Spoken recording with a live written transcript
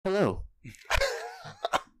Hello,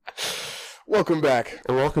 Welcome back.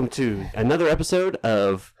 and welcome to another episode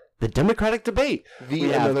of the Democratic Debate. We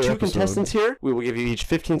have two contestants here. We will give you each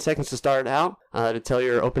 15 seconds to start out to tell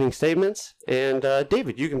your opening statements. And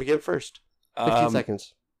David, you can begin first. 15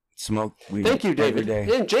 seconds. Smoke weed. Thank you, David. every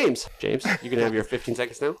day. And James, you can have your 15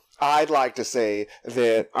 seconds now. I'd like to say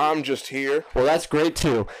that I'm just here. Well, that's great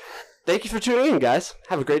too. Thank you for tuning in, guys.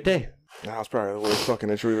 Have a great day. That was probably the worst fucking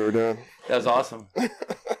intro we've ever done. That was awesome.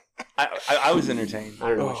 I was entertained. I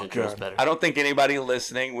don't know Oh, which intro is God. better. I don't think anybody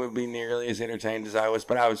listening would be nearly as entertained as I was,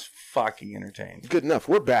 but I was fucking entertained. Good enough.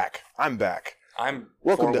 We're back. I'm back. I'm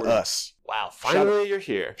Welcome forward. to us. Wow, finally you're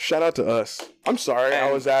here. Shout out to us. I'm sorry. I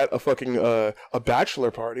And- was at a fucking a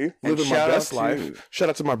bachelor party, living my shout out best to- life. Shout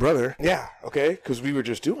out to my brother. Yeah, okay, because we were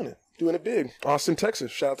just doing it big. Austin,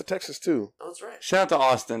 Texas. Shout out to Texas too. Oh, that's right. Shout out to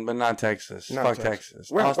Austin, but not Texas. Not Fuck Texas.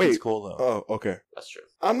 Texas. Where- Austin's wait. cool though. Oh, okay. That's true.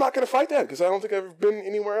 I'm not gonna fight that because I don't think I've been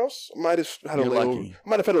anywhere else. Might have had a You're layover. lucky.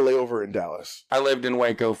 Might have had a layover in Dallas. I lived in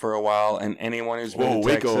Waco for a while, and anyone who's been to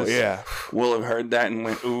Waco. Texas Yeah. will have heard that and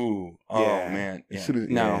went, "Ooh, oh Yeah. man, As yeah. soon as-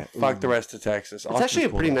 no, yeah. fuck Ooh. the rest of Texas." It's actually a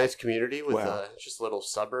Austin's pretty cool. nice community with Wow. just a little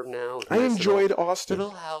suburb now. with I nice enjoyed Austin.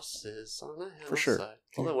 little houses on a hillside. For sure.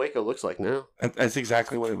 Well, that Waco looks like now. That's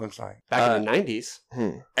exactly what it looks like. Back in the 90s.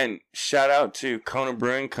 And shout out to Kona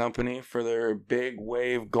Brewing Company for their Big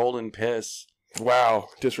Wave Golden Piss. Wow,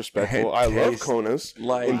 disrespectful. It I love tastes Konas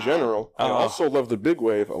like- in general. I Oh. also love the Big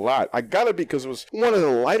Wave a lot. I got it because it was one of the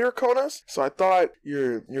lighter Konas, so I thought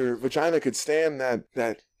your vagina could stand that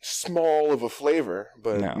small of a flavor.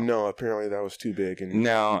 But No. no, apparently that was too big. And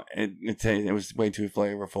No, it was way too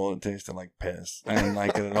flavorful. It tasted like piss. I didn't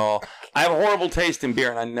like it at all. I have a horrible taste in beer,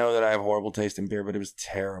 and I know that I have a horrible taste in beer, but it was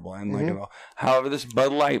terrible. I didn't like it at all. However, this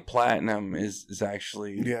Bud Light Platinum is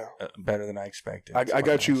actually yeah, better than I expected. I It's got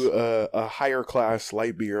quite you nice. a higher class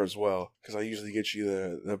light beer as well because I usually get you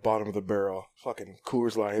the bottom of the barrel, fucking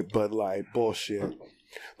Coors Light, Bud Light, bullshit.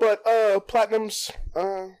 But Platinum's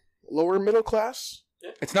lower middle class,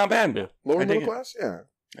 It's not bad. Yeah. lower I dig middle it. class, yeah,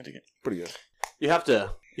 I dig it. pretty good. You have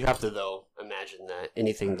to though imagine that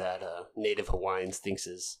anything that native Hawaiians thinks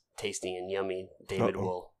is tasty and yummy, David Uh-oh.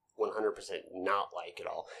 will 100% not like at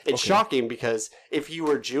all. It's Okay. shocking because if you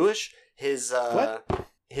were Jewish, his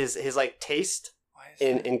his like taste Why is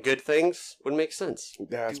that? in good things would make sense.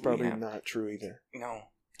 That's Do we probably have- not true either. No.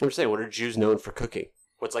 I'm just saying, what are Jews known for cooking?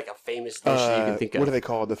 What's like a famous dish that you can think of? What are they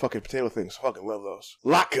called? The fucking potato things. Fucking love those.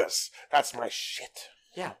 Latkes. That's my shit.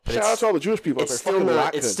 Yeah, but Shout out to all the Jewish people out it's there. still Fucking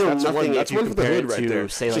not- latkes. it's still that's nothing one, if that's you one for the compare hood it right to, there.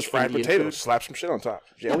 say, It's like, just fried Indian potatoes. food. Slap some shit on top.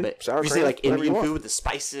 yeah, Jelly, but sour if you say cream, like whatever you Indian want. food with the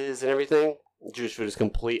spices and everything, Jewish food is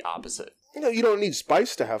complete opposite. You know, you don't need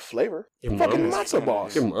spice to have flavor. Your Fucking mom has- matzo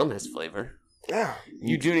balls. Your mom has flavor. Yeah.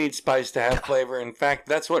 You do need spice to have flavor. In fact,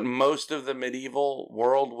 that's what most of the medieval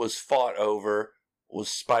world was fought over, was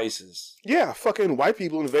spices. Yeah, fucking white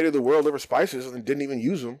people invaded the world over spices and didn't even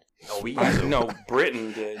use them. No, we No,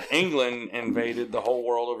 Britain did. England invaded the whole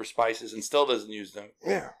world over spices and still doesn't use them.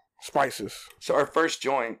 Yeah, spices. So our first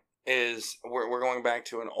joint is, we're going back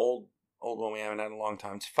to an old one we haven't had in a long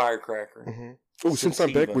time. It's Firecracker. Mm-hmm. Oh, since I'm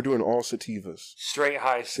back, Sativa. we're doing all sativas. Straight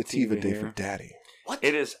high Sativa day here. for daddy. What?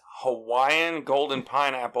 It is Hawaiian golden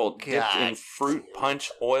pineapple dipped God. in fruit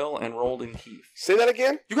punch oil and rolled in keef. Say that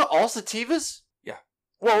again? You got all sativas?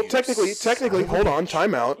 Well, You technically, son of a hold on,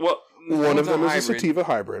 time out. Well, One of one's them is a hybrid. sativa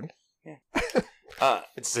hybrid.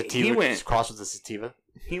 It's sativa. He went- It's crossed with the sativa.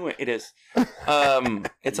 It is.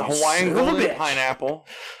 It's a Hawaiian son of a golden bitch. pineapple.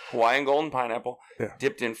 Hawaiian golden pineapple Yeah.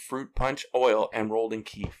 dipped in fruit punch oil and rolled in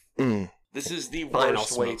keef. Mm. This is the Fine, I'll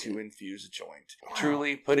worst way smoke to infuse a joint. Wow,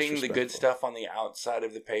 Truly, putting the good disrespectful. stuff on the outside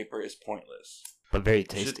of the paper is pointless. But very You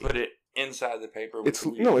should tasty. put it inside the paper. With It's the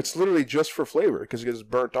weed. no, it's literally just for flavor because it gets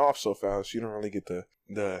burnt off so fast. You don't really get the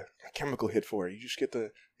chemical hit for it. You just get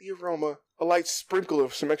the aroma, a light sprinkle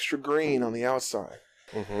of some extra green on the outside.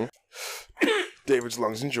 Mm-hmm. David's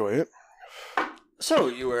lungs enjoy it. So,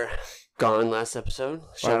 you were gone last episode.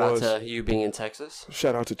 Shout out was. to you being in Texas.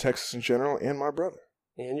 Shout out to Texas in general and my brother.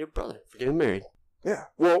 And your brother for getting married. Yeah,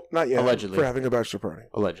 well, not yet. Allegedly. For having a bachelor party,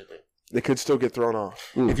 Allegedly. they could still get thrown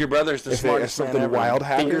off If your brother's the if smartest man something ever, wild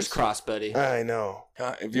happens. Fingers crossed, buddy. I know.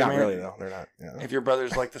 if you're Not married- really though. They're not. Yeah. If your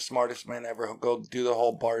brother's like the smartest man ever, he'll go do the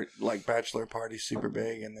whole bachelor party super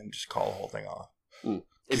big and then just call the whole thing off.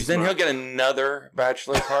 Because then he'll get another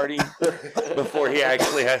bachelor party before he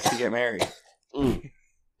actually has to get married.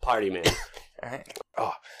 Party man. Right?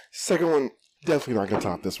 Second one, definitely not gonna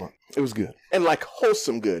top this one. It was good and like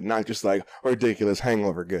wholesome good, not just like ridiculous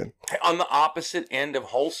hangover good. Hey, on the opposite end of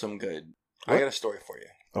wholesome good, I What? got a story for you.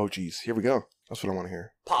 Oh geez, here we go. That's what I want to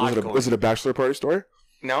hear. Popcorn. Was it a bachelor party story?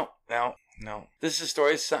 No. This is a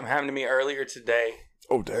story. Something happened to me earlier today.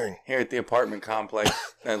 Oh, dang. Here at the apartment complex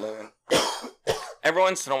I live in. Every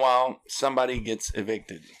once in a while, somebody gets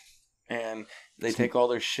evicted. And they take all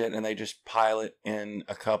their shit and they just pile it in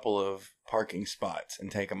a couple of parking spots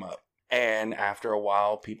and take them up. And after a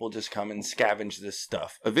while, people just come and scavenge this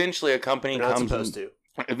stuff. Eventually, a company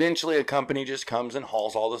Eventually, a company just comes and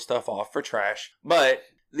hauls all the stuff off for trash. But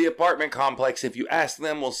the apartment complex, if you ask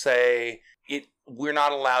them, will say, we're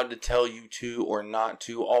not allowed to tell you to or not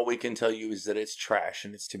to. All we can tell you is that it's trash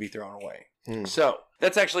and it's to be thrown away. So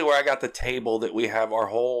that's actually where I got the table that we have our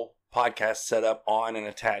whole podcast set up on and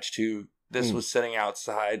attached to. This was sitting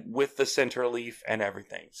outside with the center leaf and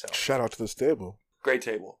everything. So shout out to this table. Great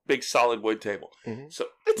table. Big solid wood table. So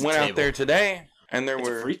went out there today and there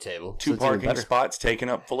were free table. Two parking spots taken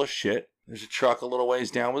up full of shit. There's a truck a little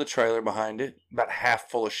ways down with a trailer behind it, about half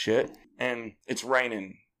full of shit, and it's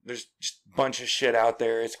raining. There's just a bunch of shit out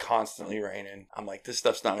there. It's constantly raining. I'm like, this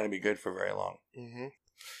stuff's not going to be good for very long.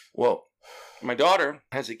 Well, my daughter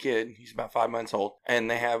has a kid. He's about 5 months old, and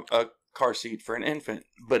they have a car seat for an infant,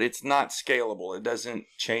 but it's not scalable. It doesn't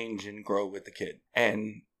change and grow with the kid.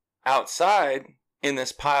 And outside in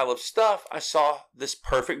this pile of stuff, I saw this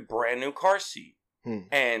perfect brand new car seat.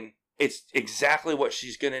 And it's exactly what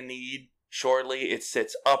she's going to need shortly. It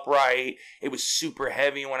sits upright. It was super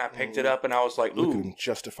heavy when I picked it up, and I was like, ooh.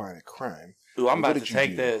 Justifying a crime. Ooh, I'm about to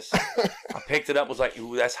take this. I picked it up, was like,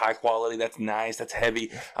 ooh, that's high quality. That's nice. That's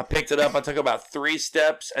heavy. I picked it up. I took about 3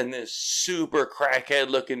 steps, and this super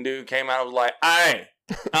crackhead-looking dude came out and was like, hey,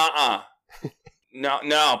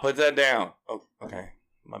 no, put that down. Oh, okay.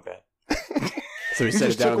 My bad. So he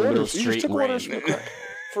set it down in the middle of the street and ran.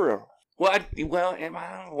 For real. Well, it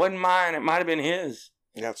wasn't mine. It might have been his.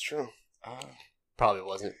 Yeah, that's true. Probably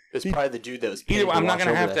wasn't. It's probably the dude that was. Either way, I'm not going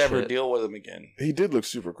to have to ever deal with him again. He did look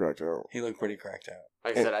super cracked out. He looked pretty cracked out.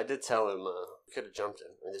 Like I said, I did tell him could have jumped him.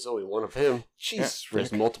 I mean, there's only one of him. Jeez,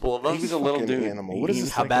 there's multiple of us. He was a little dude. Animal. What is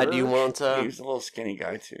this? How bad do you want? He was a little skinny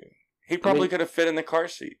guy too. He probably could have fit in the car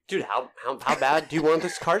seat. Dude, how bad do you want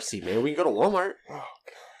this car seat, man? We can go to Walmart. Oh,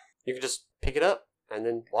 God. You can just pick it up and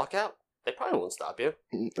then walk out. They probably won't stop you.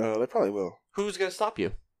 They probably will. Who's going to stop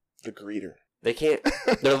you? The greeter. They can't.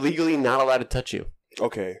 They're legally not allowed to touch you.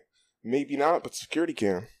 Okay. Maybe not, but security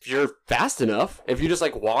can. If you're fast enough, if you just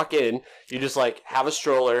like walk in, you just like have a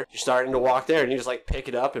stroller, you're starting to walk there, and you just like pick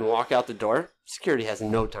it up and walk out the door, security has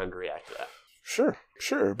no time to react to that.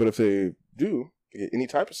 Sure. But if they do, they get any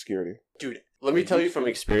type of security. Dude, let me tell you from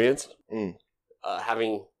experience,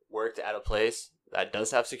 having worked at a place that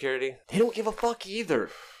does have security, they don't give a fuck either.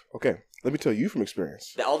 Okay, let me tell you from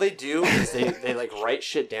experience. All they do is they like write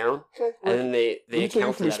shit down, and then they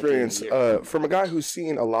account for that experience. From a guy who's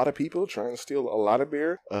seen a lot of people trying to steal a lot of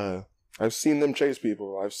beer, I've seen them chase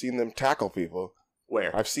people. I've seen them tackle people.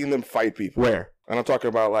 Where? I've seen them fight people. Where? And I'm talking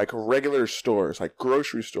about like regular stores, like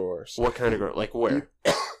grocery stores. What kind of like where?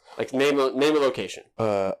 Like name a location.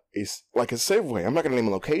 It's like a Safeway. I'm not gonna name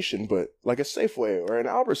a location, but like a Safeway or an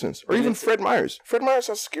Albertsons or even Fred Meyer's. Fred Meyer's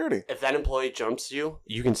has security. If that employee jumps you,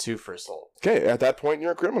 you can sue for assault. Okay, at that point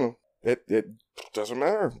you're a criminal. It doesn't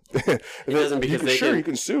matter. It doesn't because you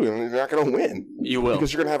can sue and you're not gonna win. You will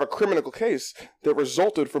because you're gonna have a criminal case that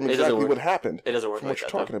resulted from exactly what happened. It doesn't work from like what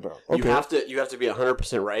that, you're talking about. Okay. Okay. You have to be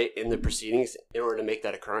 100% right in the proceedings in order to make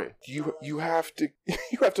that a crime. You have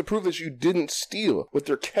to prove that you didn't steal what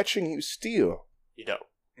they're catching you steal. You don't.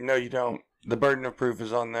 No, you don't. The burden of proof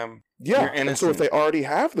is on them. Yeah, and so if they already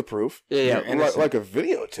have the proof, like a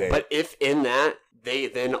videotape. But if in that they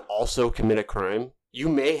then also commit a crime, you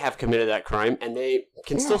may have committed that crime, and they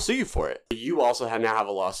can still sue you for it. You also now have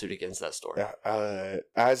a lawsuit against that store.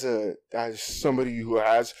 As somebody who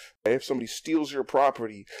has, if somebody steals your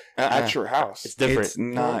property at your house, it's different. It's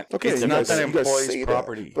not. Okay, it's not that employee's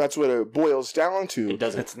property. That's what it boils down to. It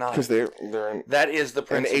doesn't. It's not because they're that is the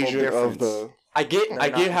principal an agent difference. of the. I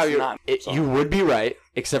get how you would be right,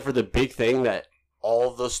 except for the big thing that all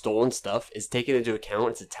of the stolen stuff is taken into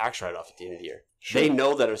account. It's a tax write-off at the end of the year. Sure. They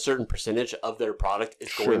know that a certain percentage of their product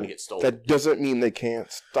is going to get stolen. That doesn't mean they can't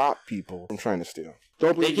stop people from trying to steal.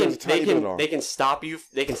 Don't believe they can stop you.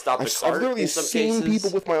 They can stop the cart. I've literally seen people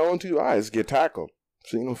with my own 2 eyes get tackled.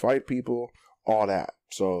 Seen them fight people, all that.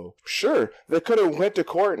 So sure, they could have went to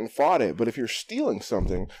court and fought it. But if you're stealing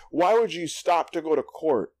something, why would you stop to go to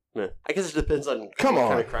court? Yeah. I guess it depends on what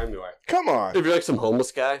kind of crime you are. Come on. If you're like some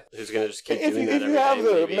homeless guy who's going to just keep doing that every day. If you have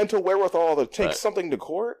the mental wherewithal to take something to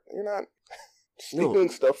court, you're not stealing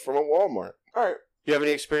stuff from a Walmart. All right. You have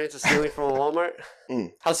any experience of stealing from a Walmart?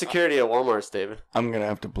 How's security at Walmart's, David? I'm going to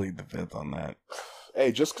have to plead the fifth on that.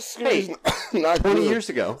 Hey, just because security's not 20 good years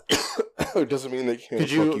ago. doesn't mean they can't.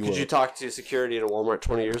 Could you talk to security at a Walmart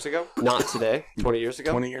 20 years ago? Not today. 20 years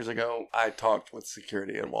ago. 20 years ago, I talked with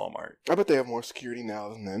security at Walmart. I bet they have more security now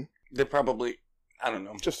than then. They probably, I don't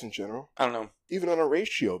know. Just in general. I don't know. Even on a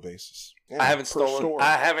ratio basis. Yeah, I haven't per store.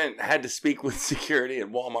 I haven't had to speak with security at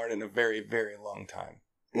Walmart in a very, very long time.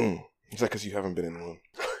 Is that because you haven't been in one?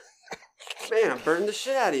 Man, I'm burning the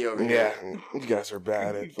shit out of you over here. Yeah, you guys are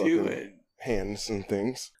bad at fucking hands and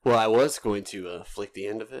things. Well, I was going to flick the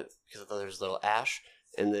end of it because I thought there was a little ash,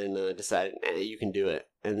 and then decided, you can do it.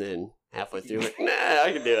 And then halfway through, like, nah,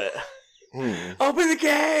 I can do it. Open the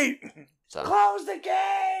gate! So, Close the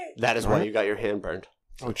gate! that is why you got your hand burned.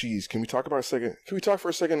 Oh, geez. Can we talk for a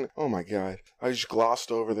second? Oh, my God. I just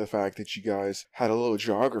glossed over the fact that you guys had a little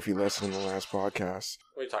geography lesson in the last podcast.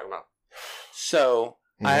 What are you talking about? So,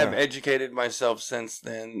 Yeah. I have educated myself since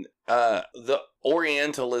then. The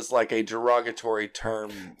Oriental is like a derogatory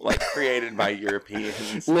term, like created by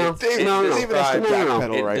Europeans. No, David has to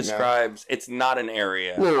backpedal It right describes, it's not an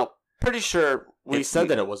area. No. Pretty sure we It's- said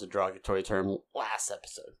that it was a derogatory term last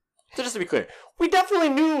episode. So just to be clear, we definitely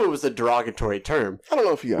knew it was a derogatory term. I don't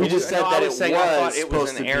know if you guys... We just said No, I that was it saying I thought was it was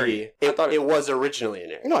supposed an to area. be. I thought It was originally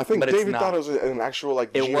an area. No, I think But it's David not. thought it was an actual,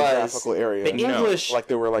 like, It was. geographical area. The No. English. Like,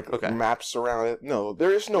 there were, like, Okay. maps around it. No,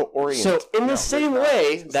 there is no Orient. So in the No, same there's not. way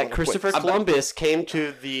It's that not a Christopher place. Columbus came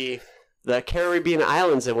to the Caribbean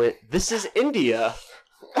islands and went, "This is India,"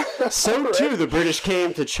 so too the British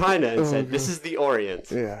came to China and said, "This is the Orient."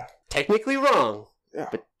 Yeah. Technically wrong, Yeah.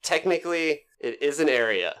 but technically it is an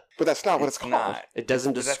area. But that's not what it's called. not. It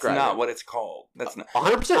doesn't That's describe. not it. what it's called. That's not.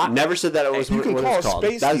 100%. Never said that it was You what can it call was called.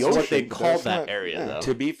 space That's the what they ocean, called that's that not- area, yeah. though.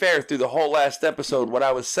 To be fair, through the whole last episode, what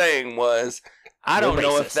I was saying was, I You're don't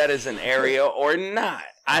know if racist. that is an area or not.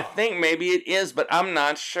 I think maybe it is, but I'm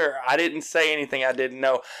not sure. I didn't say anything I didn't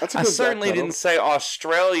know. That's a I good certainly backpedal. didn't say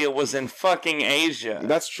Australia was in fucking Asia.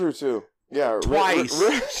 That's true, too. Yeah. Twice.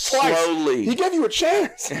 Twice. Slowly. He gave you a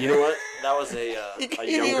chance. You know what? That was a gave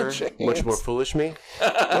you a younger, chance. much more foolish me. You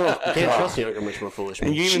can't trust younger, much more foolish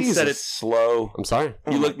And me. you even said Jesus. it's slow. I'm sorry.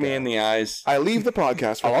 Oh You my looked me God. in the eyes. I leave the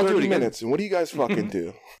podcast for I'll do it 30 again. minutes, and what do you guys fucking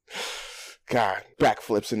do? God,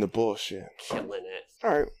 backflips into bullshit. Killing it.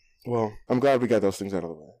 All right. Well, I'm glad we got those things out of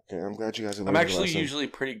the way. Okay, I'm glad you guys. I'm learned the actually lesson. usually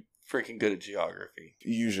pretty freaking good at geography.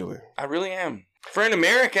 Usually. I really am. For an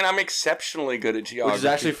American, I'm exceptionally good at geography. Which is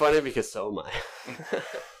actually funny because so am I.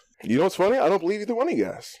 You know what's funny? I don't believe either one of you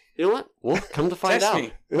guys. You know what? We'll come to find Test out.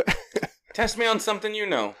 me. Test me on something you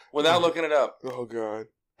know without looking it up. Oh God,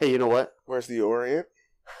 Hey, you know what? where's the Orient?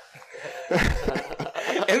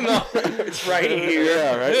 It's right here.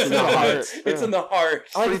 Yeah, right? It's In the heart. It's in the heart.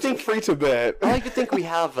 I like to think. Free Tibet, I like to think we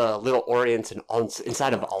have a little Orient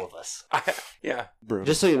inside of all of us. Yeah. bro.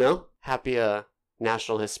 Just so you know, happy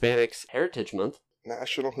National Hispanics Heritage Month.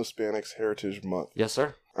 National Hispanics Heritage Month. Yes,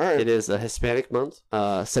 sir. All right. It is a Hispanic month,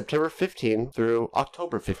 September 15 through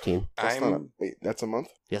October 15. Wait, that's a month?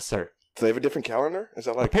 Yes, sir. Do they have a different calendar? Is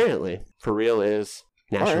that like? Apparently, for real is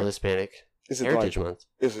National Alright. Hispanic Is it Heritage like? Month.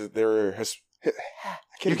 Is it there?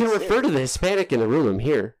 You can refer to the Hispanic in the room. I'm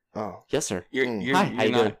here. Oh, Yes, sir. You're Hi, how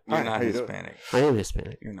you doing? You're Hi, not how you doing? Hispanic. I am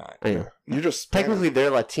Hispanic. You're not. I am. you're just Hispanic. Technically,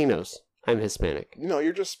 they're Latinos. I'm Hispanic. No,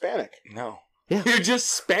 you're just Hispanic. No. Yeah. You're just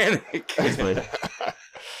Hispanic. That's fine.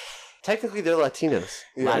 Technically, they're Latinos.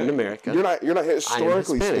 Yeah. Latin America. You're not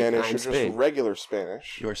historically Hispanic. Spanish. I'm You're just Spain. regular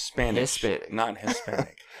Spanish. You're Spanish. Hispanic. Not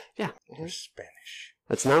Hispanic. Yeah. You're Spanish.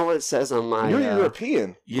 That's not what it says on my. You're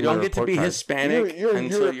European. You My don't get to report be card. Hispanic You're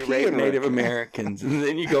until you rate European, Native right? Americans, and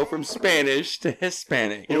then you go from Spanish to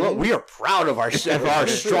Hispanic. You know what? We are proud of our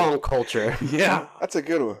strong culture. Yeah. That's a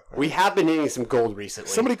good one. We have been eating some gold recently.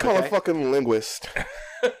 Somebody call okay? a fucking linguist.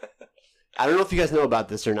 I don't know if you guys know about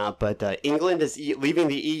this or not, but England is leaving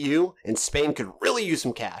the EU, and Spain could really use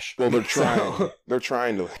some cash. Well, they're trying. They're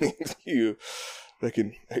trying to leave you. They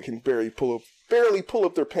can barely pull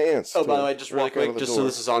up their pants. Oh, to by the way, just really walk out of quick, the just so door.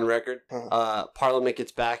 this is on record, Uh-huh. Parliament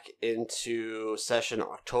gets back into session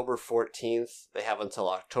October 14th. They have until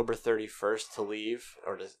October 31st to leave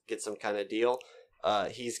or to get some kind of deal.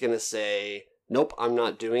 He's going to say, nope, I'm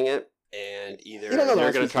not doing it. And either You don't know they're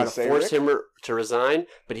what going he's to try to gonna say, force Rick. him to resign,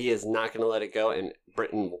 but he is not going to let it go, and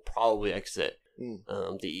Britain will probably exit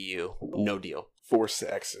the EU. No deal. Force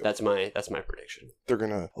exit. That's my prediction. They're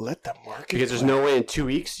gonna let the market. Because there's no way in 2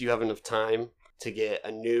 weeks you have enough time to get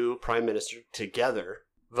a new prime minister together,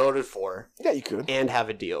 voted for, Yeah, you could. and have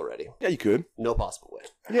a deal ready. Yeah, you could. No possible way.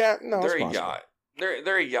 Yeah, no, They're it's a possible. yacht.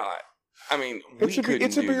 They're a yacht. I mean, It's a couldn't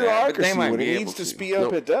do that, but bureaucracy. they might When be it able needs to to. speed up,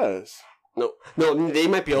 Nope. it does. No, they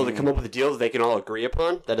might be able to come up with a deal that they can all agree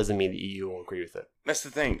upon. That doesn't mean the EU will agree with it. That's the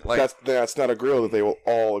thing. Like, That's not a grill that they will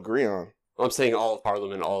all agree on. Well, I'm saying all of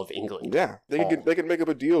Parliament, all of England. Yeah, they can make up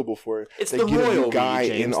a deal before it's they the get a royal new guy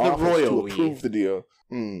James, in the office royal to approve the deal.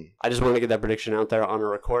 I just want to get that prediction out there on a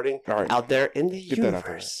recording. All right. Out there in the Get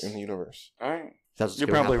universe. that out there in the universe. All right. That's what's You're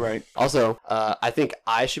gonna probably happen. right. Also, I think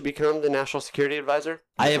I should become the national security advisor.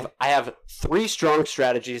 I have 3 strong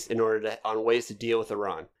strategies on ways to deal with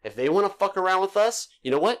Iran. If they want to fuck around with us, you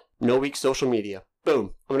know what? No weak social media.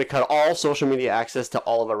 Boom. I'm going to cut all social media access to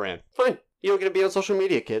all of Iran. Fine. You don't get to be on social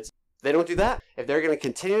media, kids. If they don't do that, if they're going to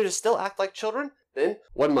continue to still act like children, then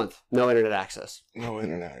 1 month, no internet access. No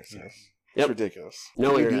internet access. Yep. It's ridiculous.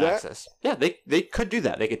 No Can you internet do that? access. Yeah, they could do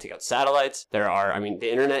that. They could take out satellites. The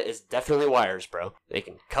internet is definitely wires, bro. They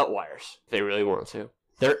can cut wires if they really want to.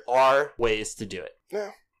 There are ways to do it.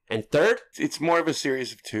 Yeah. And third, It's more of a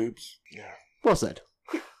series of tubes. Yeah. well said.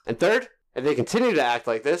 And third, if they continue to act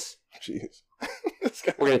like this, Jeez. This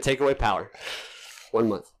guy. we're going to take away power. 1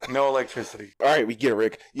 month. No electricity. All right, we get it,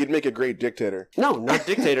 Rick. You'd make a great dictator. No, not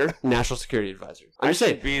dictator, national security advisor. I'm just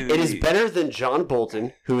saying, it is better than John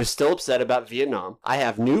Bolton, who is still upset about Vietnam. I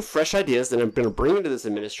have new, fresh ideas that I'm going to bring into this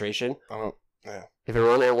administration. Yeah. If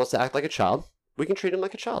Iran wants to act like a child, we can treat him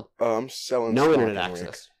like a child. I'm selling No stock internet in Rick.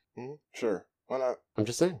 access. Sure. Why not? I'm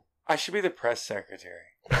just saying. I should be the press secretary.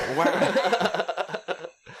 Wow.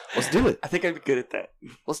 Let's do it. I think I'd be good at that.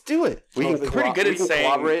 Let's do it. We Well, can pretty good at saying-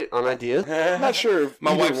 collaborate on ideas. I'm not sure if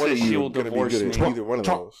My either wife one says of she you will are going to be divorce good at me. either one of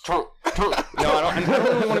those. Trump. No, I don't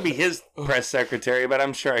really want to be his press secretary, but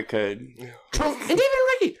I'm sure I could. Trump and David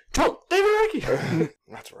Ricky. Trump, David Ricky.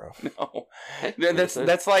 That's rough. No,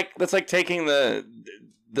 that's like taking the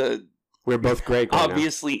We're both great. Right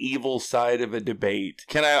obviously evil side of a debate.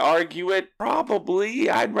 Can I argue it? Probably.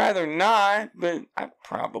 I'd rather not, but I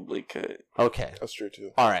probably could. now. Okay. That's true,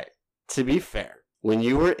 too. All right. To be fair, when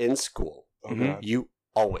you were in school, Oh, Mhm. God. you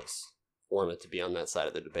always wanted to be on that side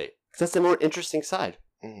of the debate. Because that's the more interesting side.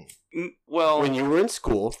 Well, When you were in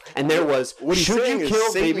school, and there was, What he's should saying you is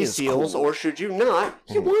kill Satan baby is seals cool. or should you not?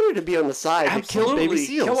 You wanted to be on the side to kill absolutely baby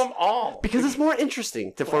seals. kill them all. Because it's more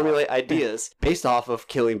interesting to formulate ideas based off of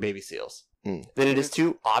killing baby seals Mm. than it is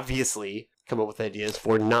to obviously come up with ideas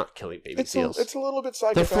for not killing baby seals. It's a little bit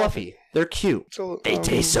They're psychopathic. fluffy. They're cute. They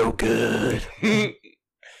taste so good.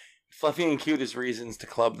 Fluffy and cute is reasons to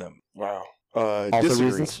club them. Wow. Also Disagree,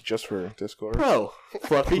 reasons- just for Discord. Bro,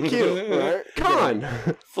 fluffy cute. Right? Come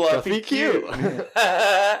on. Fluffy cute. cute.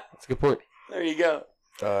 That's a good point. There you go.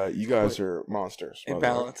 You guys are monsters. by It the way.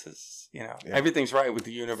 balances. Yeah. Everything's right with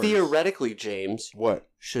the universe. Theoretically, James, What?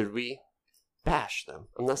 should we bash them?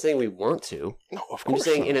 I'm not saying we want to. No, of I'm course just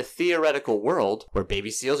saying not. in a theoretical world where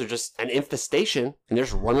baby seals are just an infestation and they're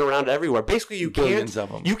just running around everywhere. Basically, you Billions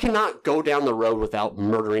of them. You cannot go down the road without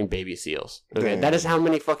murdering baby seals. Okay, Damn. that is how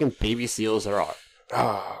many fucking baby seals there are.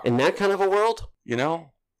 Ah, In that kind of a world, You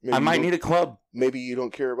know, maybe I might you need a club. Maybe you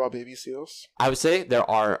don't care about baby seals. I would say there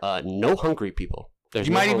are no hungry people. There's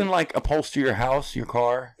You no might hung- even like upholster your house, your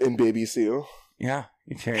car. In baby seal, Yeah,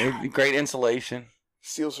 great insulation.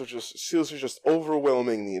 seals are just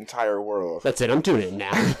overwhelming the entire world. That's it. I'm doing it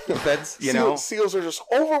now. That's Seals are just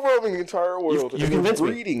overwhelming the entire world. you've and convinced they're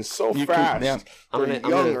me. breeding so You can- fast. yeah. I'm They're gonna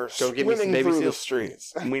young are go get me some swimming baby through the seals.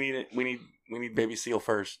 streets. we need baby seal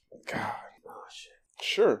first. God. Oh shit.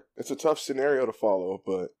 Sure, it's a tough scenario to follow,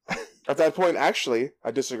 but at that point, actually, I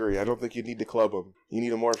disagree. I don't think you need to club them. You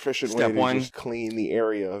need a more efficient Step way to one. just clean the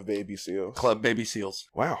area of baby seals. Club baby seals.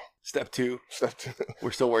 Wow. Step 2, Step two.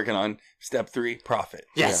 we're still working on. Step 3, profit.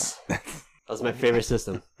 Yes. That was my favorite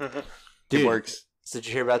system. It Dude, works. So did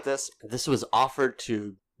you hear about this? This was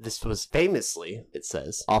famously, it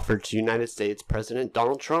says, offered to United States President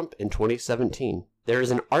Donald Trump in 2017. There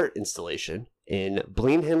is an art installation in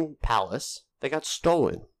Blenheim Palace that got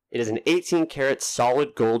stolen. It is an 18-karat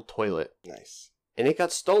solid gold toilet, Nice. and it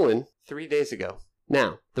got stolen 3 days ago.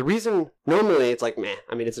 Now, the reason, normally it's like, meh,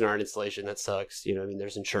 I mean, it's an art installation, that sucks, you know, I mean,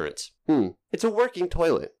 there's insurance. It's a working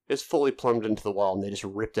toilet. It's fully plumbed into the wall, and they just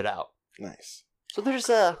ripped it out. Nice. So there's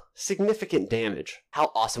significant damage.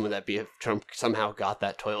 How awesome would that be if Trump somehow got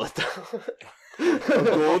that toilet though?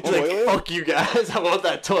 gold He's like, toilet? fuck you guys, I want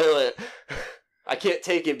that toilet. I can't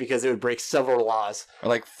take it because it would break several laws. Or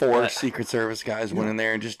like 4 Secret Service guys went in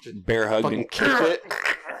there and just bear hugged Fucking and kicked it.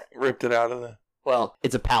 ripped it out of the... Well,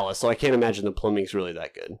 it's a palace, so I can't imagine the plumbing's really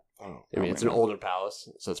that good. Oh, I mean, it's an older palace,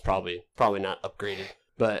 so it's probably not upgraded.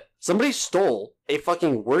 But somebody stole a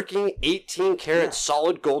fucking working 18-karat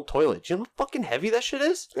solid gold toilet. Do you know how fucking heavy that shit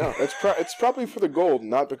is? yeah, it's probably for the gold,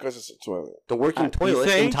 not because it's a toilet. The working You toilet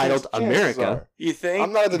think? entitled Chances America. are. You think?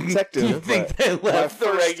 I'm not a detective. You think but they my left the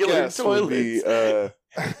first regular guess would be, toilets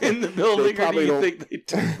in the building, or do probably you don't- think they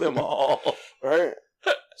took them all? right?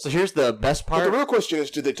 So here's the best But part. the real question is,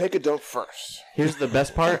 did they take a dump first? Here's the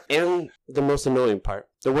best part and the most annoying part.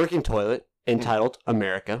 The working toilet, entitled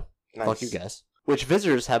America, Nice. fuck you guys, which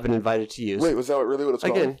visitors have been invited to use. Wait, was that really what it's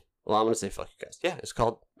called? Again, well, I'm going to say fuck you guys. Yeah, it's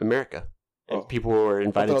called America. And Oh. people were I thought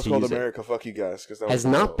invited it was to called use America. Fuck you guys. Cause that it. Has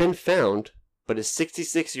was not been found, but a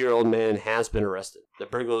 66-year-old man has been arrested. The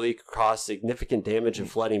burglary leak caused significant damage and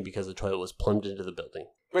flooding because the toilet was plumbed into the building.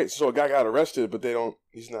 Wait, so a guy got arrested, but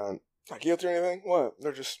he's not guilty or anything? What?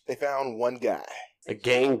 They found one guy. A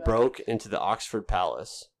gang broke into the Oxford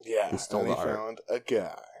Palace. Yeah, And stole and they the art. found a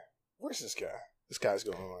guy. Where's this guy? This guy's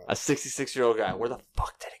going on. A 66-year-old guy. Where the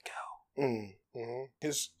fuck did it go? Mm-hmm.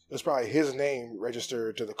 It was probably his name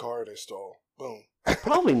registered to the car they stole. Boom.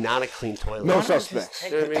 Probably not a clean toilet. No Why not just suspects.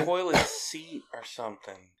 Take You know the what I mean? toilet seat or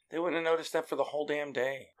something. They wouldn't have noticed that for the whole damn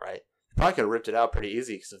day. Right. Probably could have ripped it out pretty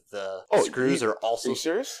easy because if the Oh, screws are Are also... you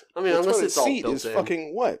serious? I mean, the unless toilet it's all seat built is in.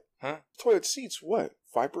 fucking what? Huh? Toilet seat's what?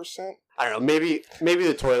 5%? I don't know. Maybe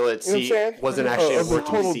the toilet You know what I'm seat saying? wasn't actually a of the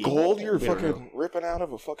working total seat. gold you're We don't know. fucking ripping out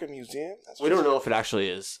of a fucking museum? We don't know if it actually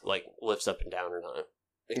is like lifts up and down or not.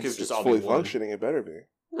 It could It's just just all fully be one. functioning. It better be.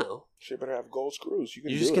 No, Shit better have gold screws. You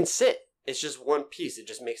can you do just it. can sit. It's just one piece. It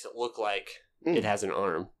just makes it look like Mm. it has an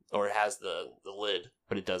arm or it has the lid,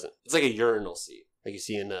 but it doesn't. It's like a urinal seat, like you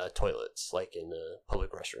see in toilets, like in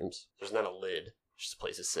public restrooms. There's not a lid. It's just a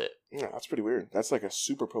place to sit. Yeah, that's pretty weird. That's like a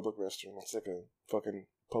super public restroom. That's like a fucking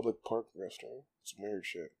public park restroom. It's weird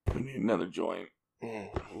shit. We need another joint. Mm.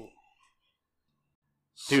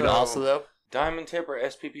 Dude, So, also though, Diamond Tip or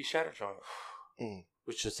SPP Shatter Joint? Mm.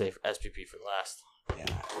 we should save SPP for last. Yeah.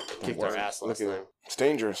 Kicked our ass last Look at time. it. It's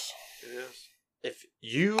dangerous. It is.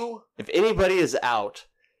 If anybody is out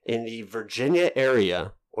in the Virginia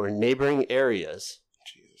area or neighboring areas,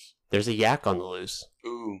 Jesus. there's a yak on the loose.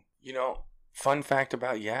 Ooh. You know, fun fact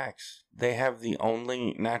about yaks. They have the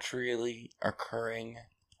only naturally occurring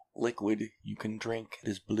liquid you can drink that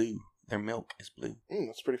is blue. Their milk is blue.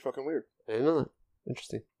 That's pretty fucking weird. I didn't know that.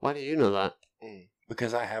 Interesting. Why do you know that?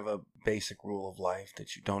 Because I have a basic rule of life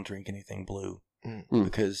that you don't drink anything blue. Mm.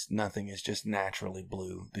 Because nothing is just naturally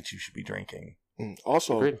blue that you should be drinking.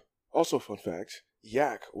 Also, fun fact,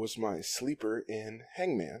 yak was my sleeper in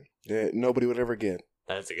Hangman that nobody would ever get.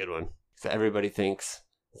 That's a good one. So everybody thinks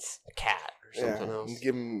it's a cat or something Yeah, else.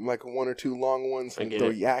 give him like one or two long ones I and get throw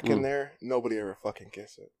it. yak in there. Nobody ever fucking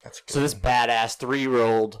gets it. That's good. So this badass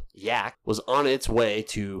 3-year-old yak was on its way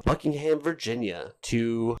to Buckingham, Virginia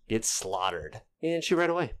to get slaughtered. And she ran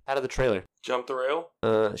away out of the trailer. Jump the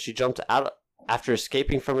rail? She jumped out after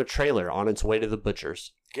escaping from a trailer on its way to the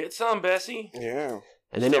butcher's. Get some, Bessie. Yeah,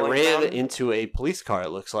 And then it Still in ran town? into a police car,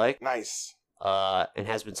 it looks like, nice. and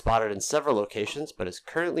has been spotted in several locations, but is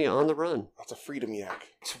currently on the run. That's a freedom yak.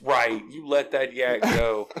 That's right. You let that yak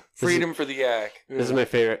go. Freedom for the yak. This is my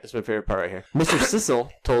favorite. This is my favorite part right here. Mr. Sissel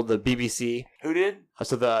told the BBC. Who did?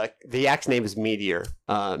 So the yak's name is Meteor.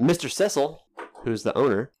 Mr. Cecil, who's the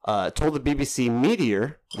owner, told the BBC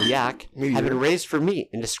Meteor, the yak, had been raised for meat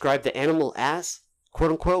and described the animal as,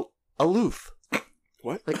 quote unquote, aloof.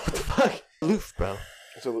 What? Like, what the fuck? Aloof, bro.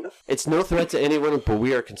 It's aloof. It's no threat to anyone, but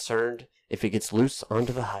we are concerned if it gets loose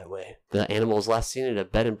onto the highway. The animal was last seen at a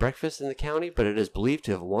bed and breakfast in the county, but it is believed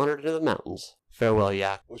to have wandered into the mountains. Farewell,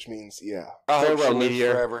 yak. Which means, yeah, I hope Farewell, she lives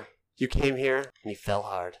Meteor. forever. You came here, and you fell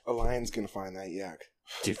hard. a lion's gonna find that yak.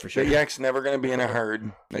 Dude, for sure. That yak's never going to be in a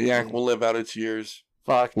herd. That yak will live out its years.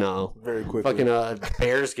 Fuck no. Very quickly. Fucking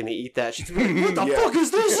bear's gonna eat that. She's like, what the Yeah. fuck is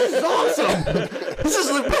this? This is awesome. This is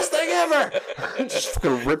the best thing ever. Just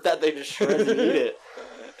fucking rip that thing to shreds and eat it.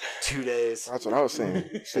 2 days. That's what I was saying.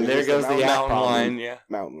 And there goes the yak Mountain problem. lion, yeah.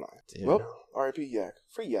 Mountain lion. Dude, Well, R.I.P. yak.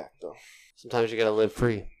 Free yak though. sometimes you gotta live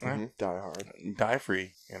free. Die hard. Die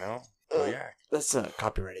free, you know? Oh, yak. That's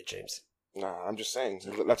copyrighted, James. Nah, I'm just saying.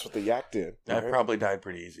 That's what the yak did. I right? probably died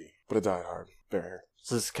pretty easy. But it died hard. Very hard.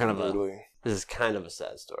 So this is kind of a Brutally.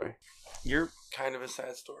 sad story. You're kind of a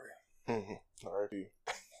sad story. R.I.P.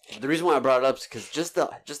 The reason why I brought it up is because just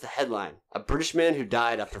the headline: a British man who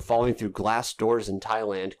died after falling through glass doors in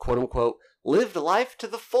Thailand, quote unquote, lived life to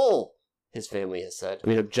the full. His family has said. I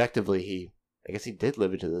mean, objectively, I guess he did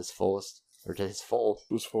live it to his fullest, or to his full.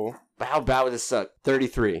 It was full. But how bad would this suck?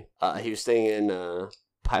 33. He was staying in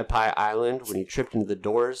Pai Pai Island when he tripped into the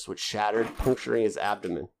doors, which shattered, puncturing his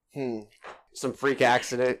abdomen. Some freak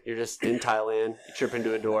accident. You're just in Thailand. You trip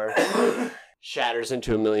into a door, shatters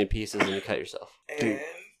into a million pieces, and you cut yourself. And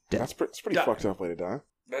It's pretty Die. fucked up way to die.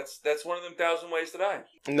 that's one of them 1,000 ways to die.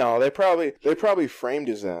 No, they probably framed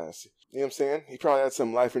his ass. You know what I'm saying? He probably had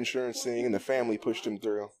some life insurance thing, and the family pushed him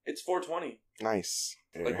through. It's 420. Nice.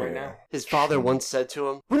 Like right now. His father once said to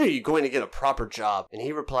him, "When are you going to get a proper job?" And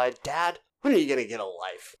he replied, "Dad, when are you going to get a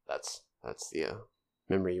life?" That's the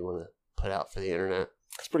memory you want to put out for the internet?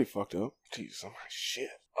 It's pretty fucked up. Jesus, I'm like, shit.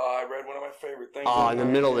 I read one of my favorite things. Oh, in the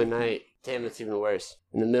middle of the night. Damn, that's even worse.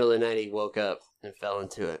 In the middle of the night, he woke up and fell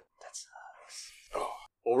into it. That sucks. Oh.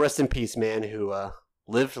 Well, rest in peace, man, who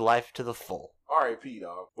lived life to the full. R.I.P.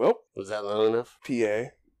 dog. Well, Was that long enough? PA.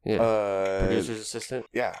 Yeah. Producer's assistant?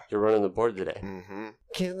 Yeah. You're running the board today. Mm-hmm.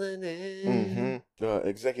 Killing it. Mm-hmm. The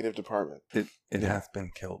executive department. It hath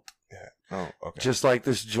been killed. Yeah. Oh, okay. Just like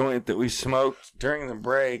this joint that we smoked during the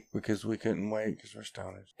break because we couldn't wait because we're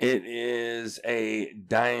stoners. It is a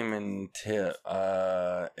diamond tip.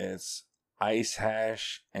 It's ice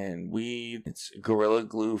hash and weed. It's Gorilla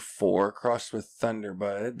Glue 4 crossed with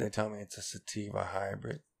Thunderbud. They tell me it's a sativa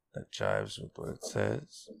hybrid. That jives with what it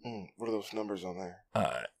says. What are those numbers on there?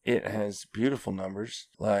 It has beautiful numbers,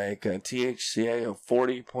 like a THCA of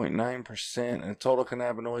 40.9% and a total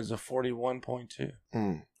cannabinoids of 41.2. I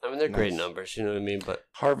mean, they're great numbers, you know what I mean? But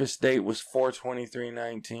Harvest date was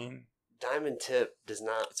 4/23/19. Diamond Tip does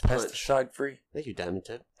not It's punch. pesticide free. Thank you, Diamond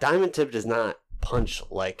Tip. Diamond Tip does not punch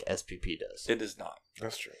like SPP does. It is not.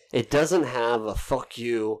 That's true. It doesn't have a fuck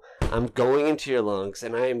you, I'm going into your lungs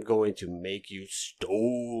and I am going to make you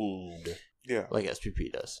stoned Yeah. like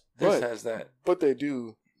SPP does. This But- has that. But they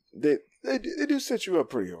do. They do set you up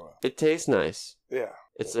pretty well. It tastes nice. Yeah.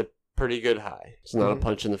 It's a pretty good high. It's not a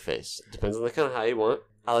punch in the face. It depends on the kind of high you want.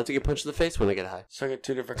 I like to get punched in the face when I get high. So I got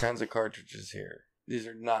two different kinds of cartridges here. These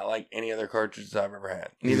are not like any other cartridges I've ever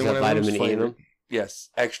had. These Neither have one of them's vitamin E in flavored. them? Yes,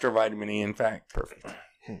 extra vitamin E. In fact, Perfect.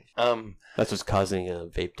 That's what's causing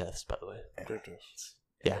vape deaths, by the way.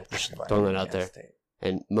 Yeah, just vitamin throwing that E out there. acetate.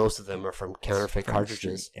 And most of them are from counterfeit From the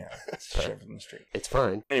cartridges. street. Yeah, it's But- shipped from the street. It's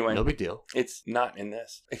fine. Anyway, No big deal. it's not in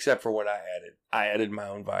this, except for what I added. I added my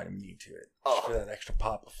own vitamin E to it Oh. for that extra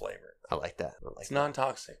pop of flavor. I like that. It's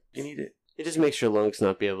non-toxic. You need it. It just makes your lungs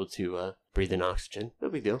not be able to breathe in oxygen. No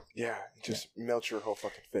big deal. Yeah. Just melt your whole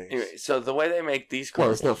fucking face. Anyway, so the way they make these Well,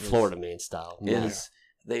 it's not cartridges Florida Man style. is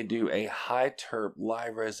they do a high terp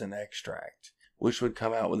live resin extract, which would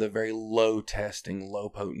come out with a very low testing, low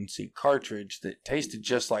potency cartridge that tasted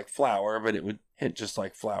just like flour, but it would hit just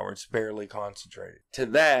like flour. It's barely concentrated. To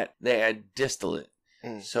that, they add distillate.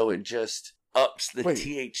 So it just ups the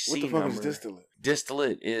THC What the fuck number. is distillate?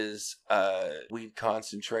 Distillate is weed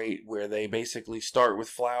concentrate where they basically start with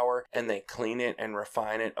flour and they clean it and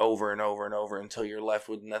refine it over and over and over until you're left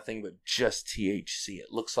with nothing but just THC.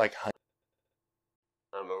 It looks like honey.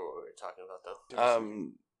 I don't remember what we were talking about,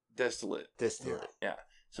 though. Distillate. Distillate. Yeah.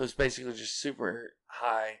 So it's basically just super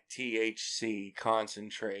high THC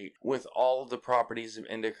concentrate with all of the properties of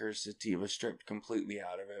indica sativa stripped completely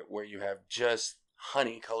out of it, where you have just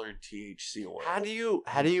honey-colored THC oil. How do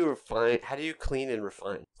you refine? How do you clean and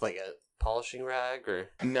refine? Like a polishing rag, or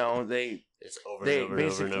No, they it's over They and over and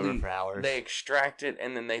over and basically- over for hours? they extract it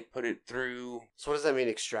and then they put it through. So what does that mean?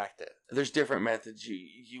 Extract it. There's different methods.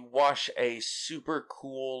 You wash a super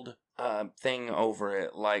cooled thing over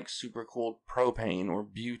it, like super cooled propane or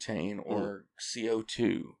butane or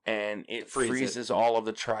CO2, and it Freeze it. freezes all of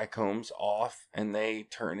the trichomes off, and they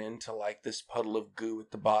turn into like this puddle of goo at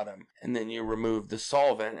the bottom. And then you remove the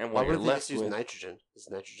solvent, and Why what you're would they left just use with, nitrogen? Is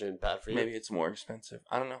nitrogen bad for you? maybe it's more expensive.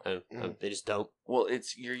 I don't know. They just don't. Well,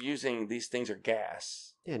 you're using these things are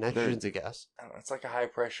gas. Yeah, nitrogen's a gas. I don't know, it's like a high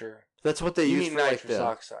pressure. That's what they You use need for like nitrous the.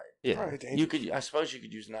 oxide. Yeah. Probably dangerous. You could, I suppose, you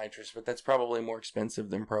could use nitrous, but that's probably more expensive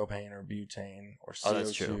than propane or butane or CO2. Oh,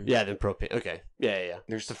 that's true. Yeah, then propane. Okay. Yeah.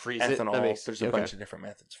 There's To freeze ethanol. it. That makes, There's a okay. bunch of different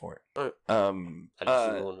methods for it. Alright. I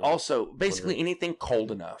just wondering- Also, basically wondering. anything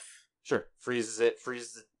cold enough, Sure. Freezes it.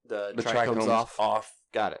 Freezes the the trichomes off.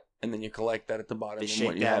 Got it. and then you collect that at the bottom. They And shake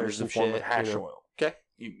what you that have or is the some form of shit, hash you know. oil. Okay.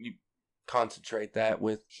 You concentrate that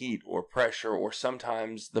with heat or pressure, or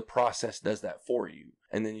sometimes the process does that for you,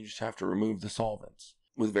 and then you just have to remove the solvents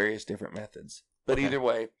with various different methods. But Okay. either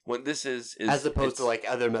way, what this is As opposed to it's- like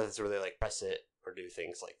other methods where they like press it or do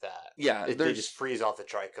things like that. Yeah, They there's- just freeze off the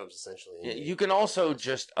trichomes essentially. Yeah, you can also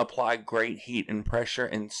just apply great heat and pressure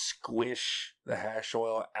and squish the hash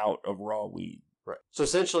oil out of raw weed. Right. So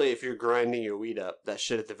essentially, if you're grinding your weed up, that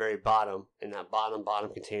shit at the very bottom, in that bottom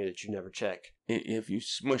container that you never check. If you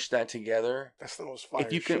smush that together, That's the most fire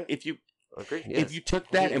if you can, shit. if you Agree? if you took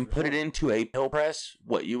that Yeah, and put it before. into a pill press,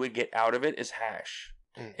 what you would get out of it is hash.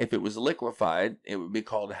 If it was liquefied, it would be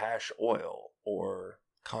called hash oil or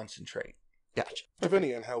concentrate. Gotcha.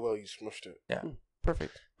 Depending on how well you smushed it. Yeah.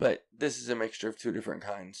 Perfect. But this is a mixture of two different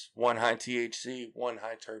kinds. One high THC, one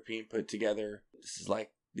high terpene put together. This is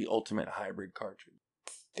like the ultimate hybrid cartridge.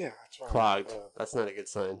 Yeah, that's right. Clogged. That's not a good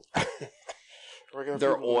sign. Regular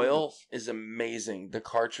Their people oil use- is amazing. The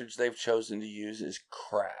cartridge they've chosen to use is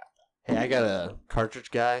crap. Hey, I got a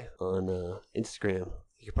cartridge guy on Instagram.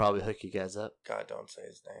 He could probably hook you guys up. God, don't say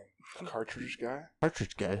his name. Cartridge guy.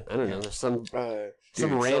 Cartridge guy. I don't know. There's some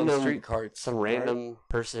Dude, random street cards. some random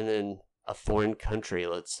person in a foreign country,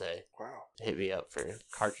 let's say, Wow. hit me up for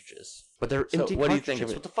cartridges. But they're So empty what do you cartridges. think of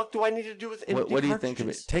it? What the fuck do I need to do with empty What do you think of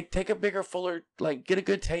it? cartridges? Take a bigger, fuller, like, get a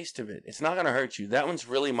good taste of it. It's not going to hurt you. That one's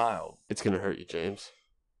really mild. It's gonna hurt you, James.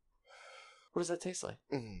 What does that taste like?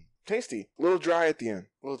 Tasty. A little dry at the end.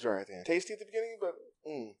 Tasty at the beginning, but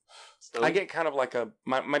I get kind of like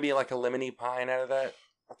maybe like a lemony pine out of that.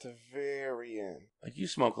 at the very end. Like, you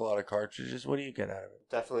smoke a lot of cartridges. What do you get out of it?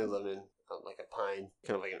 Definitely lemon, like a pine,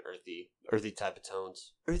 kind of like an earthy type of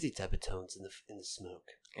tones. Earthy type of tones in the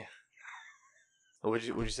smoke. Yeah. What would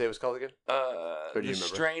you say it was called again? The remember?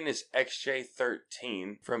 strain is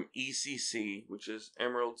XJ13 from ECC, which is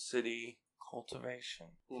Emerald City Cultivation.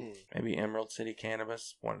 Maybe Emerald City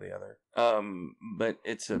Cannabis, one or the other. But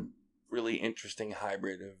it's a really interesting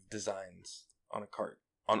hybrid of designs on a cart,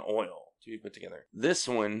 on oil to be put together. This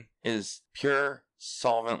one is pure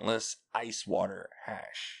solventless ice water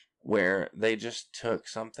hash, where they just took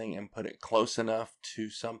something and put it close enough to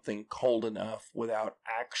something cold enough without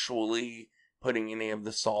actually putting any of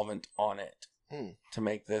the solvent on it to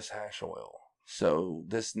make this hash oil. So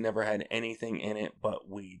this never had anything in it but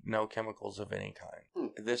weed, no chemicals of any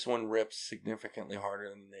kind. This one rips significantly harder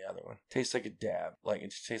than the other one. Tastes like a dab. Like,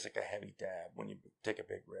 it just tastes like a heavy dab when you take a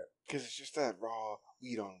big rip. Because it's just that raw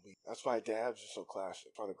weed on weed. That's why dabs are so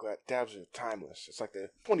classic. That's why dabs are timeless. It's like the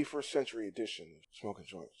 21st century edition of smoking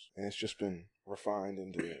joints. And it's just been refined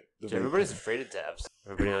into the Dude, everybody's afraid of dabs.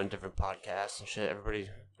 Everybody on different podcasts and shit. Everybody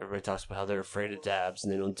talks about how they're afraid of dabs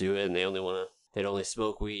and they don't do it and they only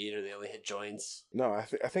smoke weed or they only hit joints. No, I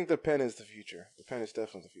think the pen is the future. The pen is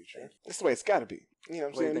definitely the future. That's the way it's got to be. You know what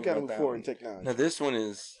I'm saying? You got to move forward in technology. Now, this one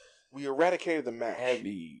is We eradicated the mash.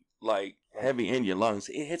 heavy, like heavy in your lungs.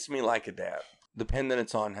 It hits me like a dab. The pen that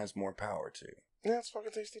it's on has more power too. Yeah, it's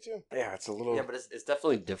fucking tasty too. Yeah, it's a little. Yeah, but it's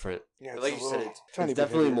definitely different. Yeah, But like it's you a said, little it's tiny bit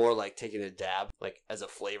definitely heavier. more like taking a dab, like as a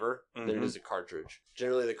flavor, than it Mhm. is a cartridge.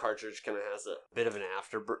 Generally, the cartridge kind of has a bit of an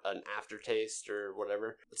aftertaste or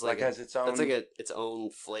whatever. It's Like, has its own. it's like its own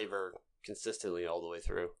flavor consistently all the way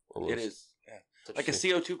through. Almost. It is. Yeah. It's Like a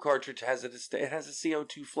interesting. CO2 cartridge has it has a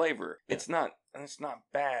CO2 flavor. Yeah. It's not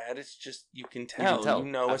bad. It's just you can tell tell a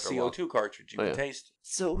after a while. CO2 cartridge. You Oh, can yeah. taste it.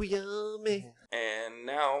 So yummy. And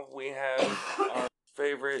now we have our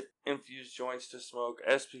favorite infused joints to smoke,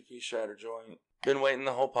 SPP Shatter Joint. Been waiting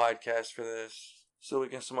the whole podcast for this so we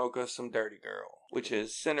can smoke us some Dirty Girl, which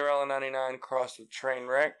is Cinderella 99 crossed with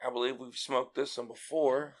Trainwreck. I believe we've smoked this one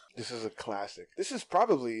before. This is a classic. This is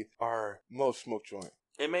probably our most smoked joint.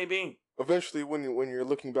 It may be. Eventually, when you're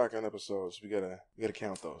looking back on episodes, we gotta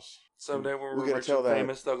count those. Someday when We we're gotta rich tell and that-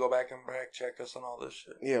 famous, they'll go back and fact check us on all this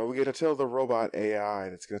shit. Yeah, we gotta tell the robot AI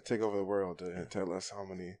that's gonna take over the world to tell us how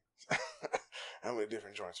many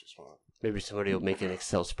different joints we smoke. Maybe somebody will make an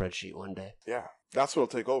Excel spreadsheet one day. Yeah, that's what'll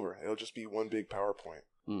take over. It'll just be one big PowerPoint.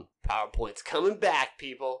 PowerPoint's coming back,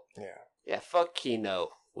 people. Yeah. Yeah, fuck Keynote,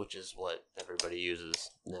 which is what everybody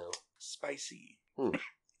uses now. Spicy. Hmm.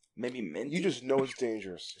 Maybe minty. You just know it's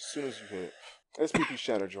dangerous as soon as you hit it. SPP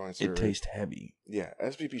shatter joints are... It tastes heavy. Yeah,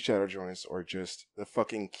 SPP shatter joints are just the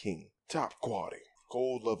fucking king. Top quality.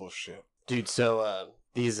 Gold level shit. Dude, so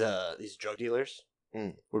these drug dealers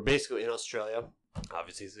Mm. were basically in Australia.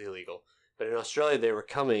 Obviously, it's illegal. But in Australia, they were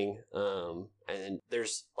coming, and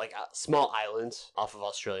there's like small islands off of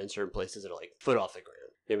Australia in certain places that are like foot off the ground.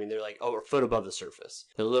 I mean, they're like a foot above the surface.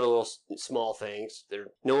 They're little small things.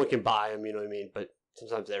 No one can buy them, you know what I mean? But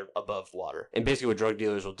sometimes they're above water. And basically what drug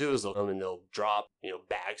dealers will do is they'll come and they'll drop,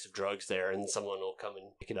 bags of drugs there, and someone will come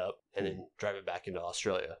and pick it up and then drive it back into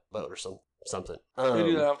Australia, boat or something. They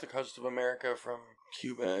do that off the coast of America from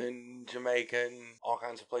Cuba and Jamaica and all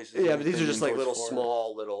kinds of places. Yeah, but these are Then just like towards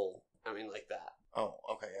little Florida. like that. Oh,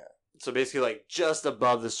 okay, yeah. So basically like just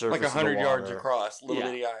above the surface Like of the 100 yards water. across, little Yeah.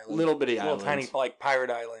 bitty island. Little bitty Little islands. tiny, like Pirate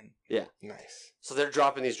Island. Nice. So they're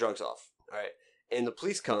dropping these drugs off. All right. And the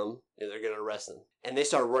police come and they're going to arrest them. And they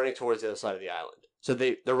start running towards the other side of the island. So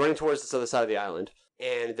they're running towards this other side of the island.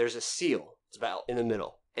 And there's a seal. It's about in the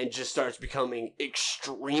middle. And just starts becoming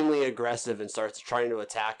extremely aggressive and starts trying to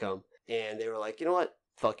attack them. And they were like, you know what?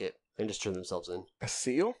 Fuck it. And just turn themselves in. A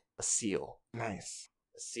seal? A seal. Nice.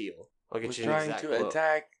 A seal. I'll get Was you an trying exact to quote.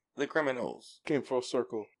 attack the criminals. Came full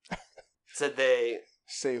circle. Said they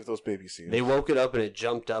Save those baby seals. They woke it up and it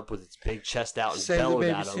jumped up with its big chest out and Save the bellowed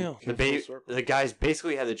baby at them. seal. The guys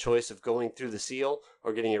basically had the choice of going through the seal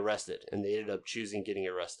or getting arrested, and they ended up choosing getting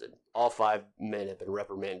arrested. All 5 men have been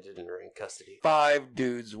reprimanded and are in custody. 5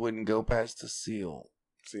 dudes wouldn't go past the seal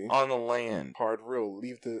See? on the land. Hard rule.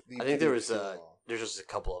 Leave I think there was seal alone. there's just a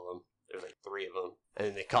couple of them. There's like 3 of them, and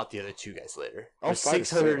then they caught the other 2 guys later. I'll For fight a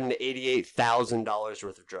seal. $688,000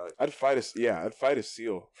 worth of drugs. I'd fight a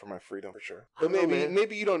seal for my freedom for sure. I But don't know, man.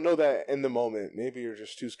 maybe you don't know that in the moment. Maybe you're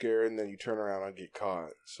just too scared, and then you turn around and get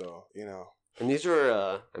caught. So And these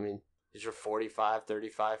were, these were 45,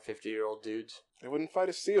 35, 50-year-old dudes. they wouldn't fight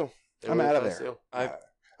a seal. They I'm wouldn't out of fight a there. seal.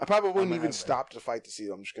 I probably wouldn't I'm out even of there. stop to fight the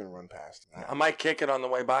seal. I'm just gonna run past. I might kick it on the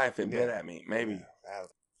way by if it bit Yeah. at me. Maybe. Yeah, out of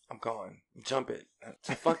I'm going. Jump it. It's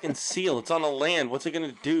a fucking seal. It's on the land. What's it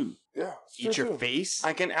gonna do? there. Yeah, it's Eat true, your too. face?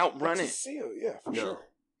 I can outrun It's a it. seal. Yeah, for No. sure.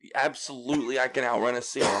 Absolutely, I can outrun a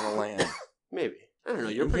seal on the land. Maybe. I don't know.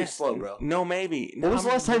 You're pretty Yes. slow, bro. No, maybe. When was the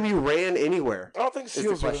last time you ran anywhere? I don't think Is the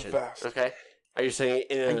seals run question. fast. Okay. Are you saying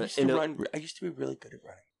I used to run. I used to be really good at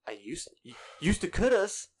running. I used to could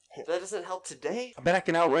us. That doesn't help today. I bet I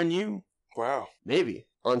can outrun you. Wow. Maybe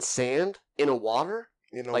on sand in a water,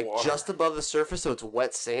 You know, like water. just above the surface, so it's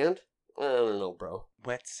wet sand. I don't know, bro.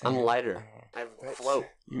 Wet sand. I'm lighter. I Wet float.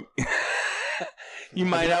 You, you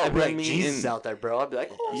might I'd be outrun like me Jesus in. out there, bro. I'd be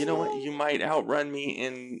like, You know what? You might outrun me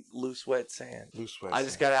in loose, wet sand. loose wet. I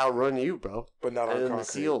just sand. gotta outrun you, bro. but not on And then concrete.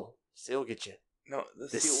 the seal get you. No, The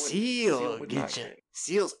seal seal would get not you. get-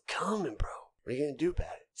 Seal's coming, bro. What are you gonna do about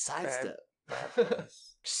it? Sidestep.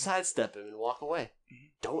 Yes. Sidestep him and walk away.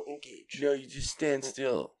 Don't engage. No, you just stand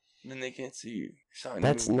still. Then they can't see you. Sorry,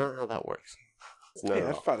 That's not how that works. Not Hey, at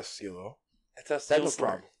I'd all. fight a seal though. That's how That's seals no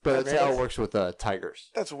work. problem. But that's I read how it. it works with tigers.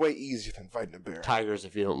 That's way easier than fighting a bear. Tigers,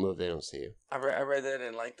 if you don't move, they don't see you. I read that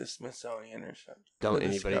in like the Smithsonian or something. Don't The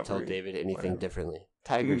anybody tell Discovery. David anything Whatever. differently.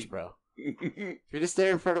 Tigers, bro. yeah, If you're just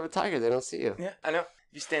there in front of a tiger, they don't see you. I know.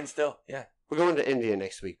 You stand still. Yeah. We're going to India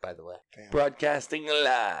next week, by the way. Damn. Broadcasting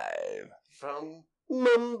live. From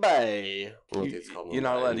Mumbai. I don't think it's called You're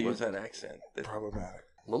not Mumbai allowed to anymore. use that accent. Problematic.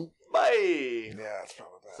 Mumbai. Yeah, it's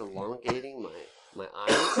problematic. It's elongating my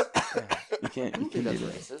eyes. You can't. I You don't think can that's do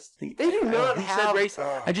that. racist. Think- They do not Who said have. race?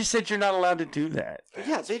 Oh, I just said you're not allowed to do that.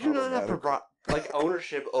 Yeah, they do not have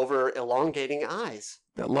ownership over elongating eyes.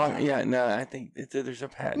 That long. Yeah. No, I think there's a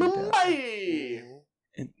patent. out there. Mumbai.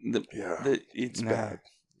 Yeah, It's bad. bad.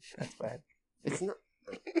 That's bad. It's not.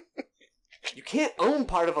 You can't own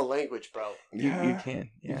part of a language, bro. You Yeah. can.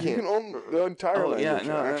 Yeah. You You can own the entire Oh language. yeah,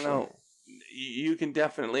 no, actually. no. You can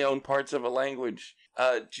definitely own parts of a language.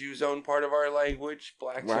 Jews own part of our language.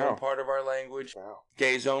 Blacks Wow. own part of our language. Wow.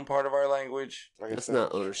 Gays own part of our language. I guess That's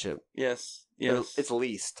not ownership. Yes. Yes. It's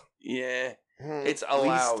leased. yeah. Hmm. It's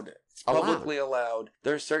allowed. It's allowed. publicly allowed.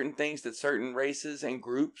 There are certain things that certain races and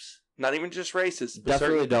groups, not even just races, but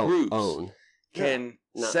Definitely certain don't groups own. can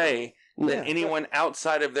No. say No. that anyone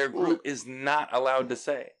outside of their group is not allowed to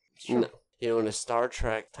say. No. You know, in a Star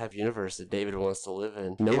Trek type universe that David wants to live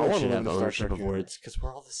in, no I one wanna should live have in a Star ownership Trek of words because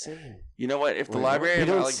we're all the same. You know what? If the Wait, Library We of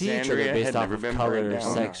don't see each other Alexandria based had off never of been color, burned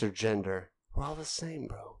down, sex, or gender. We're all the same,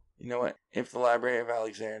 bro. you know what? If the Library of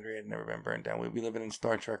Alexandria had never been burned down, we'd be living in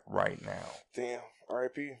Star Trek right now. Damn.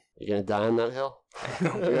 R.I.P. You gonna die on that hill?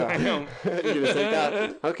 Yeah. I know. You gonna take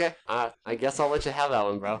that? Okay. I guess I'll let you have that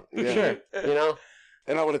one, bro. Yeah. Sure. You know?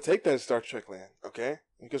 And I would take that in Star Trek land, okay?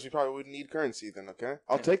 Because we probably wouldn't need currency then, okay?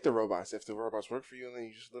 I'll take the robots if the robots work for you, and then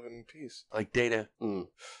you just live in peace. Like Data. I'm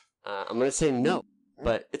gonna say no,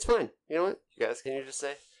 but it's fine. You know what? You guys, can you just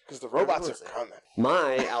say? Because the robots Everyone's are there. coming.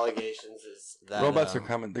 My allegations is that Robots are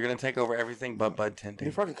coming. They're going to take over everything but bud They're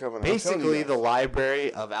tinting. fucking coming. I'm telling basically you the guys.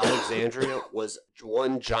 Library of Alexandria was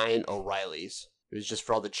one giant O'Reilly's. It was just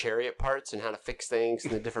for all the chariot parts and how to fix things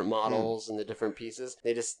and the different models and the different pieces.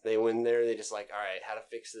 They went in there. They just like, all right, how to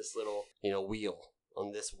fix this little wheel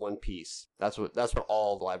on this one piece. That's what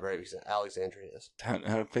all the Library of Alexandria is. How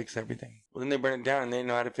to fix everything. Well, then they burn it down and they didn't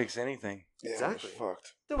know how to fix anything. Yeah, Exactly. it was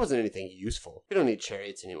fucked. There wasn't anything useful. We don't need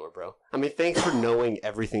chariots anymore, bro. I mean, thanks for knowing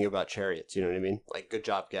everything about chariots. You know what I mean? Like, good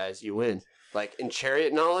job, guys. You win. Like, in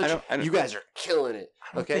chariot knowledge, I don't- you guys are killing it.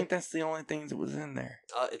 I don't Okay? think that's the only thing that was in there.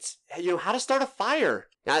 It's, how to start a fire.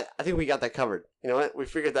 I think we got that covered. You know what? We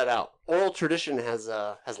figured that out. Oral tradition has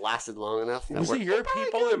lasted long enough. that Was we're- it your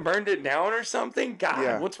people that burned it down or something? God,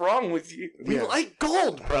 Yeah. what's wrong with you? We Yeah. like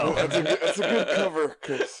gold, bro. That's a good cover,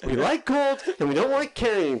 Chris. We like gold, and we don't like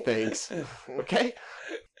carrying things. Okay?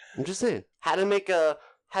 I'm just saying. How to make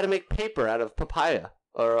paper out of papaya.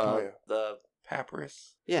 Or Papaya. the...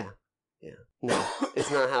 Papyrus. Yeah. No,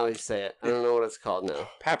 it's not how you say it. I don't know what it's called now.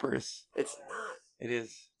 Papyrus. It's not. It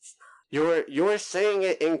is. You're saying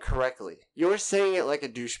it incorrectly. You're saying it like a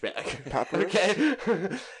douchebag. Papyrus?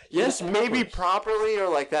 Okay? Yes, What's maybe papyrus? properly, or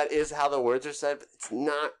like that is how the words are said, but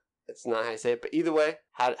it's not how you say it. But either way,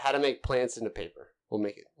 how to make plants into paper. We'll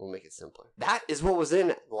make it simpler. That is what was in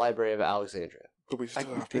the Library of Alexandria. But we still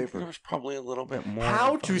I have think paper. there was probably a little bit more.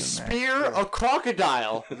 How info to than spear that. a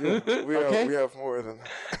crocodile. We have more than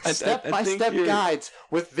that. Step-by-step you're- guides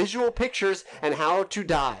with visual pictures and how to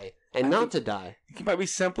die and not to die. You might be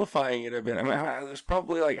simplifying it a bit. I mean, there's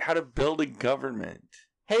probably like how to build a government.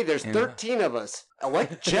 Hey, there's Yeah. 13 of us.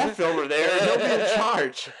 Elect Jeff over there, and he'll be in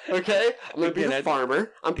charge. Okay? I'm going to be Again, the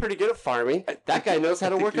farmer. I'm pretty good at farming. That guy knows how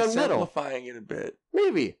to work on metal. Simplifying it a bit.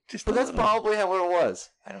 Maybe. Just But a that's little. probably how it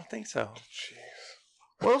was. I don't think so. Jeez.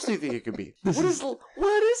 What else do you think it could be? This What is- is love?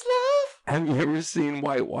 Have you ever seen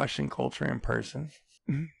whitewashing culture in person?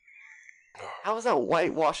 How is that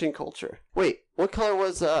whitewashing culture? Wait, what color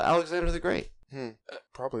was Alexander the Great?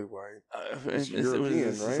 Probably white. Is European,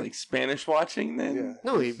 this right? like Spanish watching then? Yeah.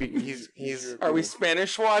 No, he's European. Are we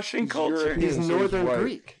Spanish washing He's culture? European. he's so he's Northern white.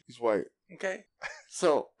 Greek. He's white. Okay.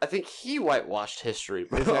 So I think he whitewashed history,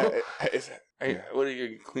 bro. Is that What are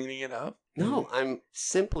you cleaning it up? No, I'm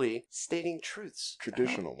simply stating truths.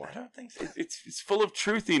 traditional I one? don't think so. It's full of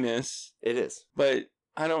truthiness, It is. but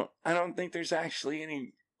I don't think there's actually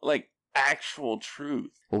any like actual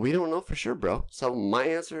truth. Well, we don't know for sure, bro. So my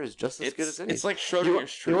answer is just as good as any. It's like you know, Schrodinger's what,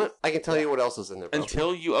 truth. you know what? I can tell you what else is in there, bro.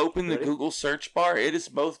 Until you open the Ready? Google search bar, it is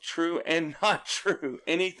both true and not true.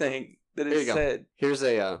 Anything that Here is you go. said.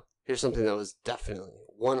 Here's something that was definitely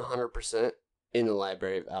 100% in the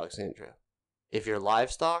Library of Alexandria. If your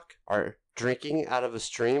livestock are drinking out of a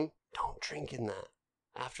stream, don't drink in that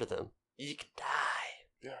after them. You could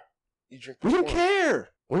die. You drink. We don't this care.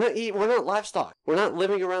 We're not livestock. We're not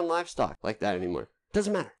living around livestock like that anymore.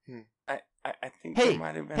 Doesn't matter. I think Hey, there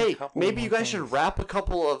might have been a Hey, couple maybe more you guys should things. wrap a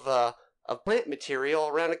couple of plant material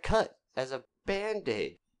around a cut as a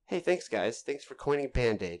band-aid. Hey, thanks guys. Thanks for coining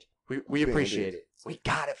band-aid. We appreciate it. We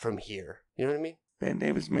got it from here. You know what I mean?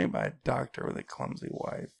 Band-Aid was made by a doctor with a clumsy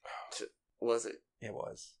wife. Was it? It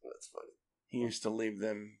was. That's funny. He used to leave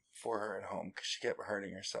them for her at home because she kept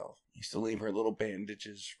hurting herself. He used to leave her little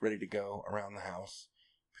bandages ready to go around the house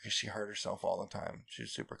because she hurt herself all the time. She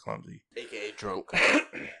was super clumsy. AKA drunk.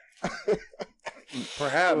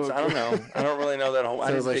 Perhaps. I don't know. I don't really know that whole. I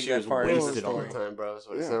Sounds didn't like think she that was far into the wasted all the story. time, bro. That's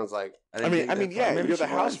what it Yeah. sounds like. didn't think that far. yeah, Maybe you're she the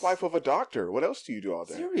was. housewife of a doctor. What else do you do all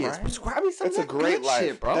day? Serious. Right? Prescribe me some That's a of that great good life,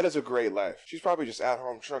 shit, bro. That is a great life. She's probably just at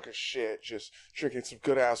home drunk as shit, just drinking some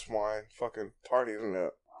good ass wine, fucking partying it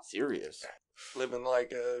up. Serious. Living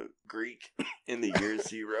like a Greek in the year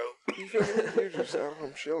zero. You're just at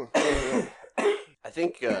home chilling. I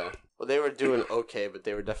think well, they were doing okay, but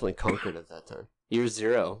they were definitely conquered at that time. Year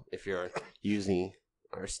zero, if you're using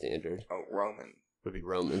our standard, Oh, Roman. would be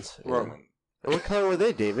Romans. Yeah. Roman. And what color were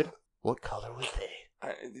they, David? What color were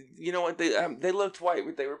they? You know what? They looked white,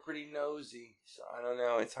 but they were pretty nosy. So I don't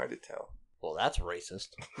know. It's hard to tell. Well, that's racist.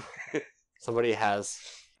 Somebody has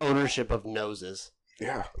ownership of noses. Yeah.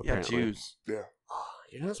 Yeah, apparently. Jews. Oh,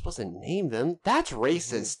 you're not supposed to name them. That's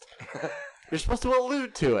racist. You're supposed to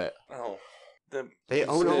allude to it. Oh, They you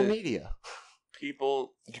own all said media.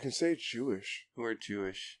 people You can say Jewish. who are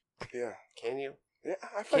Jewish. Yeah. Can you? Yeah,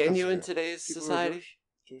 I find Can you in that's today's People who are society?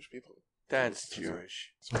 Jewish people. That's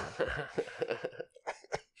Jewish.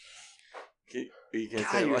 You can God,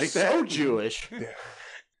 say it you're like so that. Jewish. Yeah.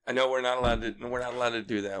 I know we're not allowed to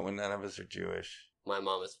do that when none of us are Jewish. My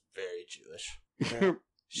mom is very Jewish. Yeah.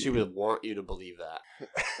 She would want you to believe that.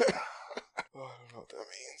 Oh, I don't know what that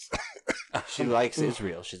means. She likes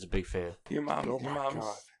Israel. She's a big fan. Your Oh your my mom's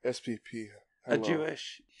god. SPP. a Hello.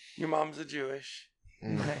 Jewish. Your mom's a Jewish.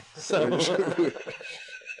 Mm. So,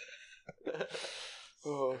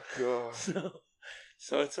 Oh god.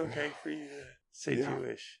 so it's okay for you to say Yeah.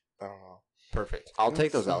 Jewish. I don't know. Perfect. I'll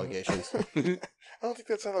take those allegations. I don't think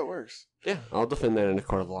that's how that works. Yeah, I'll defend that in a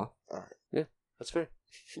court of law. Alright. Yeah, that's fair.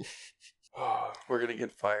 Oh, We're gonna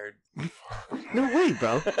get fired. No way,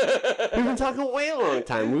 bro. We've been talking way a long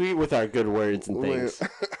time. We with our good words and things.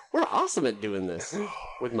 We're awesome at doing this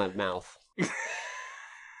with my mouth.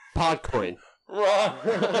 Podcoin. Wrong.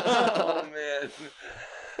 Oh man.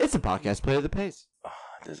 It's a podcast player that pays.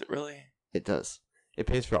 Does it really? It does. It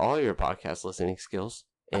pays for all your podcast listening skills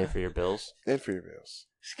and for your bills. and for your bills.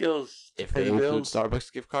 Skills. If Pay they include bills.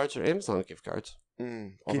 Starbucks gift cards or Amazon gift cards. All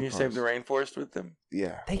Can the you save cars. the rainforest with them?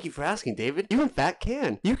 Yeah. Thank you for asking, David. You in fact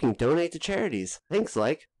can. You can donate to charities. Things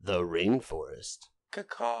like the rainforest.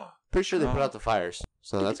 Caw. Pretty sure they put out the fires,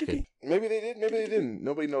 so that's good. Maybe they did. Maybe they didn't.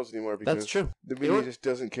 Nobody knows anymore because That's true. the You media know what? just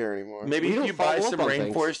doesn't care anymore. Maybe We if don't you buy follow some up on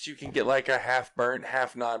things. rainforest, you can get like a half burnt,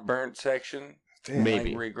 half not burnt section. Damn.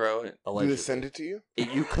 Maybe. Like regrow it. Do they Allegedly. send it to you?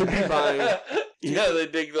 You could be buying. Yeah, they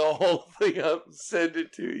dig the whole thing up and send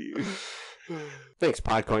it to you. Thanks,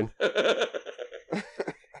 Podcoin.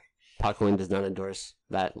 Podcoin does not endorse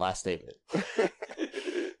that last statement.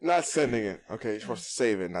 No, not sending it. Okay, you're supposed to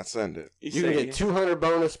save it, not send it. You can get 200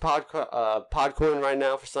 bonus Podcoin right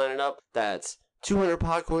now for signing up. That's 200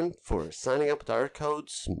 Podcoin for signing up with our code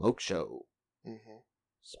SMOKESHOW. Mm-hmm.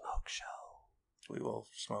 Smoke Show. We will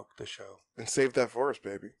smoke the show. And save that forest,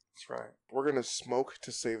 baby. That's right. We're going to smoke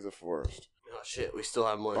to save the forest. Oh, shit. We still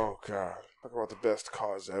have more. Oh, God. Talk about the best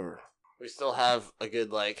cause ever. We still have a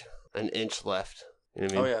good, an inch left. You know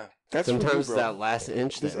what I mean? Oh, yeah. That's sometimes for you, bro. that last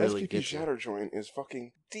inch This that really SPP gets you. shatter joint is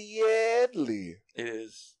fucking deadly. It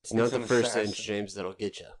is. It's not the an first assassin. inch, James, that'll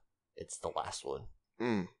get you. It's the last one.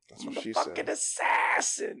 That's what she Fucking said.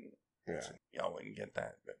 assassin. Yeah. Y'all wouldn't get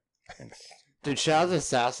that, but it's Dude, shout out to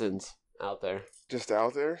assassins out there. Just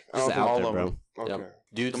out there? I Just don't out all there, of bro. them. think- Yep. Okay.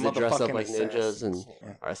 Dudes The that dress up motherfucking like ninjas and assassins.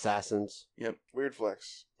 Yeah. are assassins. Weird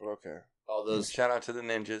flex, but okay. All those Shout out to the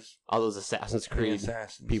ninjas. Assassin's The Creed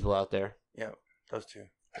assassins. people out there. Yep, those two.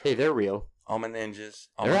 Hey, they're real. All my ninjas.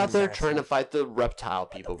 All They're my out there assassins. trying to fight the reptile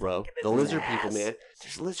people, bro. The lizard people, ass. man.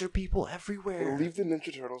 There's lizard people everywhere. Leave the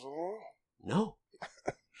Ninja Turtles alone. No.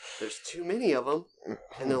 There's too many of them,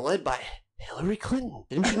 and they're led by Hillary Clinton.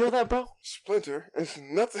 Didn't you know that, bro? Splinter is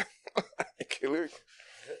nothing like Hillary.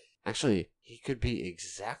 Actually, he could be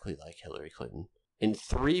exactly like Hillary Clinton in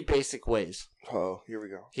 3 basic ways. Oh, here we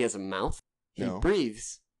go. He has a mouth, he No.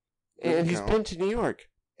 breathes, Doesn't and he's count. been to New York.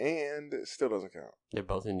 And it still doesn't count. They're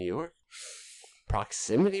both in New York.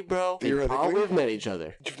 Proximity, bro. They Theoretically. probably have met each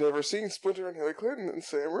other. You've never seen Splinter and Hillary Clinton in the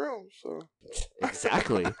same room, so.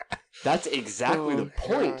 Exactly. That's exactly the Oh,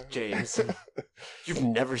 point, God. James. You've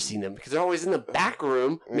never seen them because they're always in the back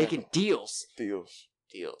room Yeah. making deals. Deals.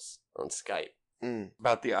 Deals on Skype.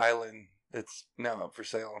 About the island that's now up for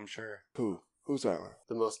sale, I'm sure. Who? Who's that one?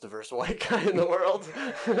 The most diverse white guy in the world.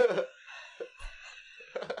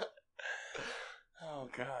 Oh,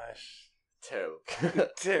 gosh. Terrible.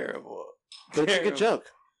 Terrible. But it's a good joke.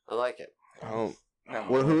 I like it. I don't. No.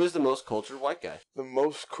 Well, who is the most cultured white guy? The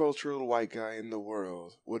most cultural white guy in the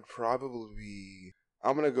world would probably be.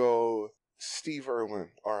 I'm gonna go Steve Irwin,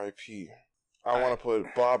 R.I.P. I want to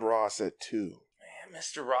put Bob Ross at 2. Man,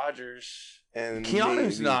 Mr. Rogers. And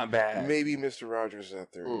Keanu's maybe- not bad. Maybe Mr. Rogers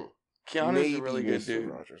at 3. Mm. Keanu's Maybe a really good Mr. dude.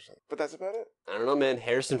 Rogers. But that's about it. I don't know, man.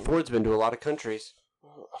 Harrison Ford's been to a lot of countries.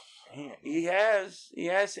 He has,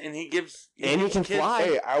 and he gives, And he gives can kids, fly.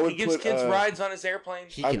 Hey, I would He gives put kids rides on his airplane.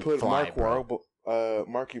 He I can put fly, Mark bro.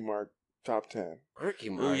 Marky Mark top 10. Marky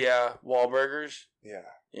Ooh, Mark. yeah, Wahlburgers. Yeah.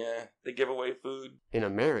 Yeah, they give away food, In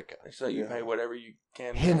America. so you Yeah. pay whatever you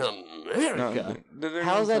can. In No, America. they're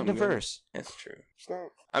How's doing that something good. diverse? It's true. It's not.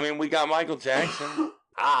 I mean, we got Michael Jackson.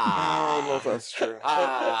 I don't know if that's true.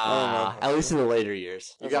 Ah, at least in the later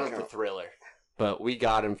years. You got Doesn't him for count. Thriller. But we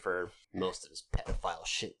got him for most of his pedophile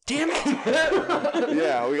shit. Damn it!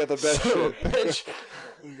 Yeah, we got the best Son of a shit. bitch.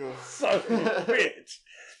 We go, Son of a bitch.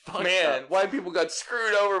 Fucked Man, up. white people got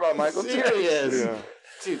screwed over by Michael Jackson. Serious. yeah.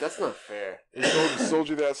 Dude, that's not fair. They sold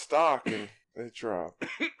you that stock and it dropped.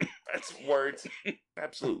 That's words.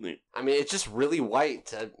 Absolutely. I mean, it's just really white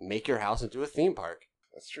to make your house into a theme park.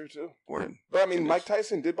 That's true too. Word. But I mean, Mike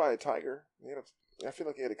Tyson did buy a tiger. I feel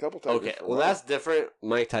like he had a couple tigers. Okay, for a well, while. that's different.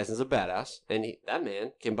 Mike Tyson's a badass, and that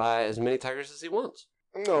man can buy as many tigers as he wants.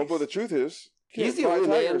 No, but the truth is, He's kids the buy only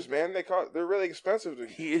tigers, man. They're really expensive to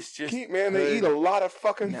He is just keep, man. They eat hood- a lot of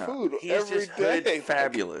fucking No, food he's every just day. hood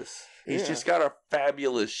fabulous. He's Yeah. just got a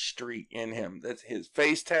fabulous streak in him. That's his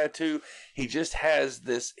face tattoo. He just has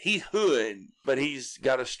this. He's hood, but he's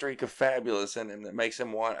got a streak of fabulous in him that makes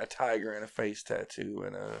him want a tiger and a face tattoo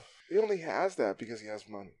and a. He only has that because he has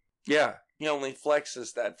money. Yeah, he only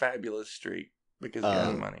flexes that fabulous streak because he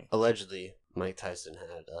has money. Allegedly, Mike Tyson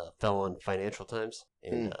had fell on Financial Times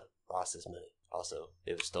and lost his money. Also,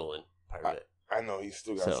 it was stolen. Part of it. I know he's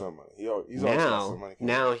still got So, some money. He's always got some money.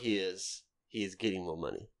 Now he is getting more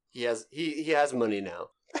money. He has money now,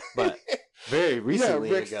 but very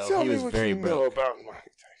recently Rick, ago tell he me was what very you know broke. about Mike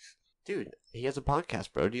Tyson. Dude, he has a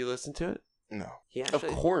podcast, bro. Do you listen to it? No. He Of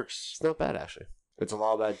actually, course. it's not bad actually. It's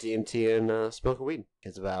all about DMT and smoking weed.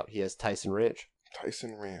 He has Tyson Ranch,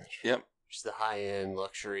 Tyson Ranch. Yep. which is the high-end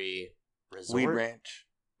luxury resort. Weed Ranch.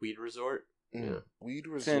 Weed resort. Yeah. Weed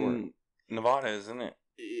It's resort. in Nevada, isn't it?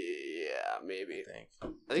 Yeah, maybe. I think. I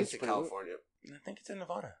think it's That's in pretty California. I think it's in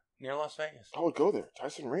Nevada, near Las Vegas. I would go there.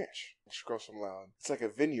 Tyson Ranch. Let's go some loud. It's like a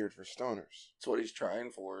vineyard for stoners. That's what he's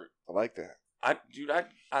trying for. I like that. I don't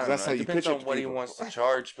That's know. how It you depends pitch it on to what he people. wants to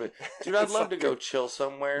charge, but dude, I'd It's love to like go a- chill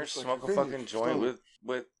somewhere, it's like smoke a a fucking vineyard, joint stone.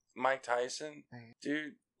 with Mike Tyson, Mhm.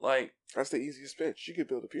 dude. Like, That's the easiest pitch. You could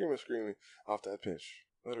build a pyramid scheme off that pitch.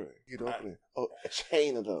 Literally. You could open it. Oh, a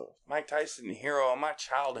chain of those. Mike Tyson, the hero of my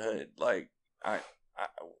childhood. Like,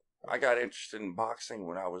 I got interested in boxing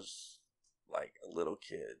when I was like a little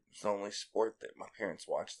kid. It's the only sport that my parents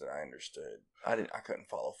watched that I understood. I couldn't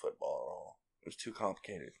follow football at all. It was too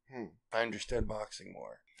complicated. I understood boxing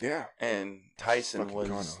more. Yeah. And Tyson was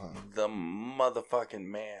Gano, huh? the motherfucking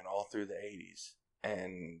man all through the 80s.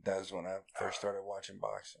 And that was when I first started watching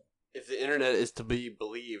boxing. If the internet is to be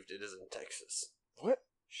believed, it is in Texas. What?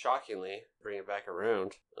 Shockingly, bring it back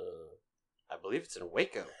around, I believe it's in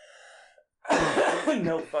Waco.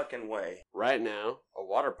 No fucking way. Right now, a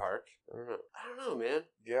water park. I don't know, man.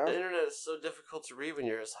 Yeah? The internet is so difficult to read when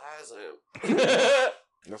you're as high as I am.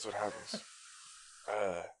 That's what happens.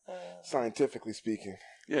 Scientifically speaking.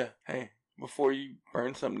 Yeah. Hey, before you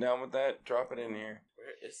burn something down with that, drop it in here.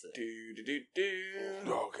 Where is it? Do.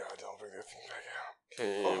 Oh, God, don't bring that thing back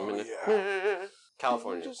out. Yeah.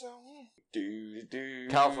 California. Do.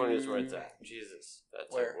 California is where it's at. Jesus. That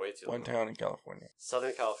took Where? way too One long. town in California.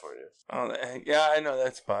 Southern California. Oh, yeah, I know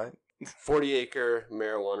that spot. 40-acre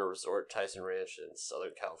marijuana resort, Tyson Ranch in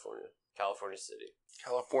Southern California. California City.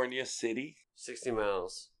 California City? 60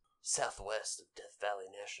 miles southwest of Death Valley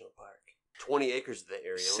National Park. 20 acres of the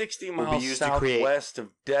area 60 will be miles used to create. southwest of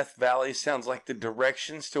Death Valley sounds like the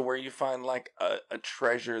directions to where you find like a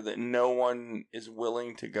treasure that no one is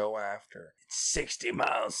willing to go after. It's 60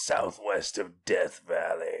 miles southwest of Death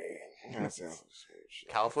Valley. That sounds weird shit.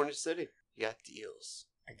 California City. You got deals.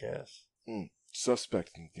 I guess.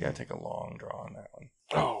 Suspect. You gotta take a long draw on that one.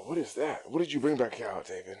 Oh, what is that? What did you bring back out,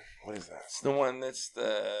 David? What is that? It's the one that's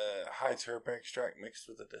the high terp extract mixed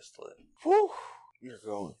with a distillate. Whew. You're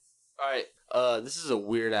going. Alright, this is a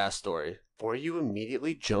weird ass story. Before you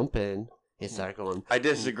immediately jump in and start going, I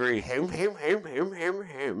disagree. ham.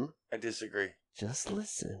 I disagree. Just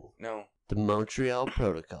listen. No. The Montreal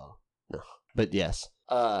Protocol. No. But yes.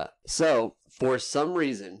 So, for some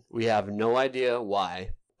reason, we have no idea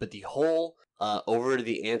why, but the whole over to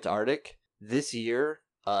the Antarctic this year,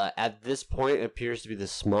 at this point, appears to be the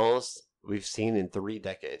smallest we've seen in 3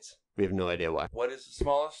 decades. We have no idea why. What is the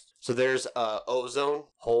smallest? So there's a ozone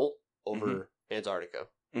hole over Antarctica.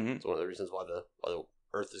 Mm-hmm. It's one of the reasons why the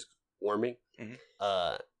Earth is warming.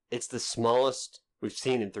 Mhm. It's the smallest we've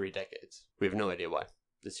seen in 3 decades. We have no idea why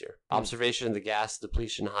this year. Observation of the gas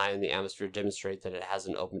depletion high in the atmosphere demonstrate that it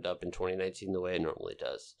hasn't opened up in 2019 the way it normally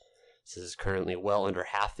does. This is currently well under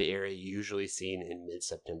half the area usually seen in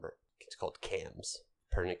mid-September. It's called CAMS,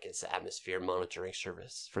 Copernicus Atmosphere Monitoring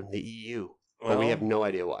Service from the EU. But we have no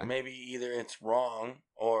idea why. Maybe either it's wrong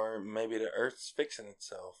or maybe the Earth's fixing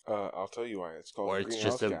itself. I'll tell you why. It's called Or it's greenhouse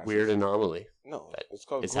just a gases. weird anomaly. No, that it's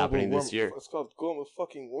called it's global happening this year. It's called global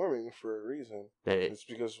fucking warming for a reason. That It's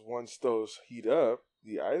because once those heat up,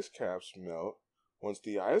 the ice caps melt. Once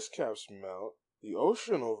the ice caps melt, the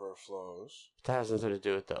ocean overflows. that has nothing to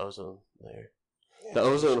do with the ozone layer. Yeah, The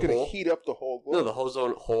ozone it's gonna hole? heat up the whole globe. No, the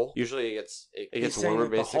ozone hole. Usually it He's gets saying warmer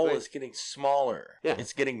that the hole basically. is getting smaller. Yeah.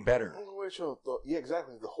 It's getting better. Oh, wait, yeah,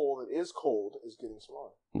 exactly. The hole that is cold is getting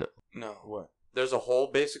smaller. No. What? There's a hole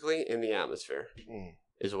basically in the atmosphere. Mm.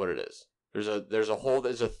 Is what it is. There's a hole.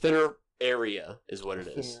 There's a thinner area. Is what it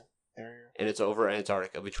is. Thinner area. And it's over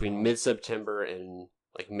Antarctica between mid-September and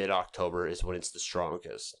like mid-October is when it's the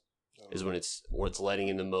strongest. Is when it's letting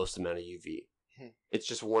in the most amount of UV. It's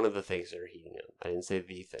just one of the things that are heating up. I didn't say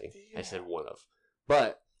the thing. I said one of.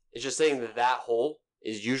 But it's just saying that hole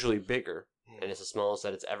is usually bigger, and it's the smallest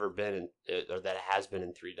that it's ever been, or that it has been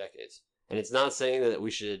in 3 decades. And it's not saying that we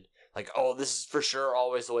should like, oh, this is for sure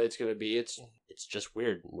always the way it's going to be. It's just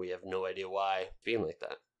weird. We have no idea why it's being like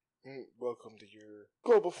that. Welcome to your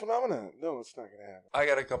global phenomenon. No, it's not gonna happen. I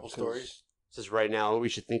got a couple stories. It says right now we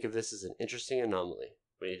should think of this as an interesting anomaly.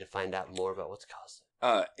 We need to find out more about what's caused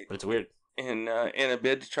it. But it's weird. In a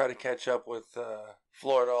bid to try to catch up with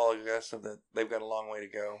Florida, all aggressive, that they've got a long way to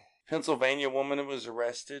go. Pennsylvania woman was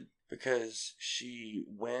arrested because she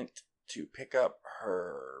went to pick up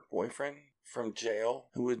her boyfriend from jail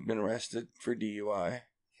who had been arrested for DUI.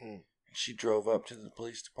 She drove up to the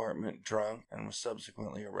police department drunk and was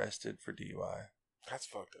subsequently arrested for DUI. That's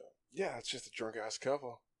fucked up. Yeah, it's just a drunk ass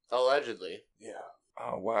couple. Allegedly. Yeah.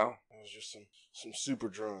 Oh, wow. It was just some super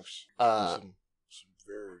drunks. Some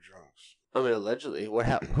very drunks. I mean, allegedly. What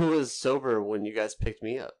happened? Who was sober when you guys picked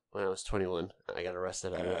me up when I was 21? I got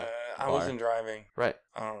arrested at a I bar. wasn't driving. Right.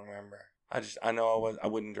 I don't remember. I know I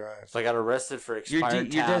wouldn't drive. So I got arrested for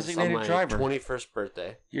expired You're tabs designated on my driver. 21st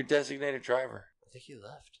birthday. Your designated driver. I think he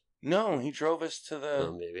left. No, he drove us to the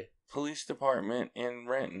Oh, maybe. police department in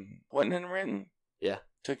Renton. Wasn't it in Renton? Yeah.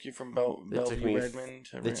 Took you from They took Bellevue, me- Redmond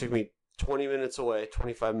to They Renton. took me 20 minutes away,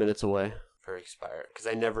 25 minutes away for expired. Because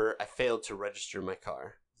I failed to register my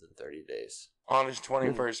car within 30 days. On his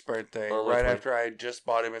 21st birthday, On my right 20 after I had just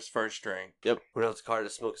bought him his first drink. Yep. Went out to the car to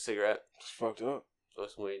smoke a cigarette, It's fucked up.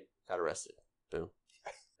 smoke some weed, got arrested. Boom.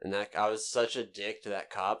 And I was such a dick to that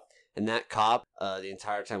cop. And that cop, the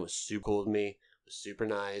entire time was super cool with me, was super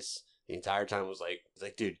nice. The entire time was like,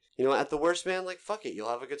 dude, you know what? At the worst, man, like, fuck it. You'll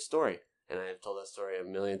have a good story. And I have told that story a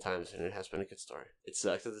million times, and it has been a good story. It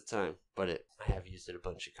sucked at the time, but I have used it a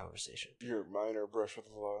bunch in conversation. Your minor brush with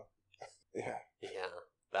the law. Yeah. Yeah.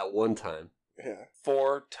 That one time. Yeah.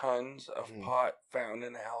 4 tons of pot found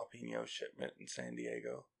in a jalapeno shipment in San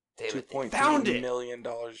Diego. Damn it. $2.3 million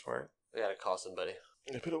worth. I gotta call somebody.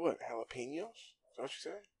 They put a what? Jalapenos? Is that what you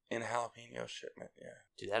said? In a jalapeno shipment, yeah.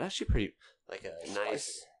 Dude, that actually pretty, like a Spicy.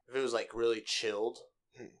 nice, if it was like really chilled,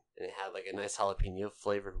 and it had like a nice jalapeno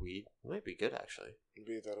flavored weed, it might be good actually.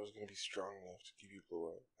 Maybe I thought it was going to be strong enough to keep people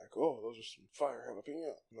away. Like, oh, those are some fire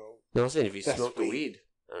jalapeno. No. No, I'm saying if you That's smoke the weed. weed,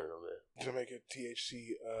 I don't know, man. To make a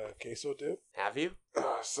THC queso dip? Have you?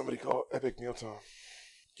 Somebody call Epic Mealtime.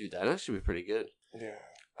 Dude, that'd actually be pretty good. Yeah.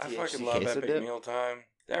 I THC fucking love queso Epic dip? Mealtime.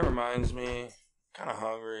 That reminds me, kind of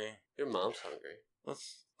hungry. Your mom's hungry.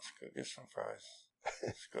 Let's go get some fries.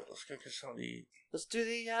 Let's go get something to eat. Let's do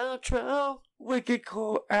the outro. Wicked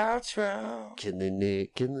cool outro. Killing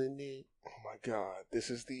it. Oh my god, this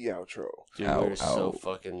is the outro. Dude, Ow, we're so ow.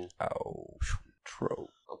 fucking... Outro.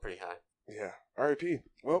 I'm pretty high. Yeah. R.I.P.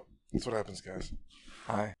 Well, that's what happens, guys.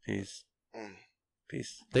 Hi. Peace. Mm.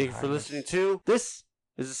 Peace. Thank you for listening to This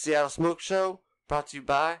is the Seattle Smoke Show, brought to you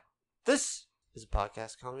by This is a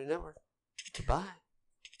Podcast Comedy Network. Goodbye.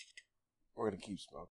 We're going to keep smoking.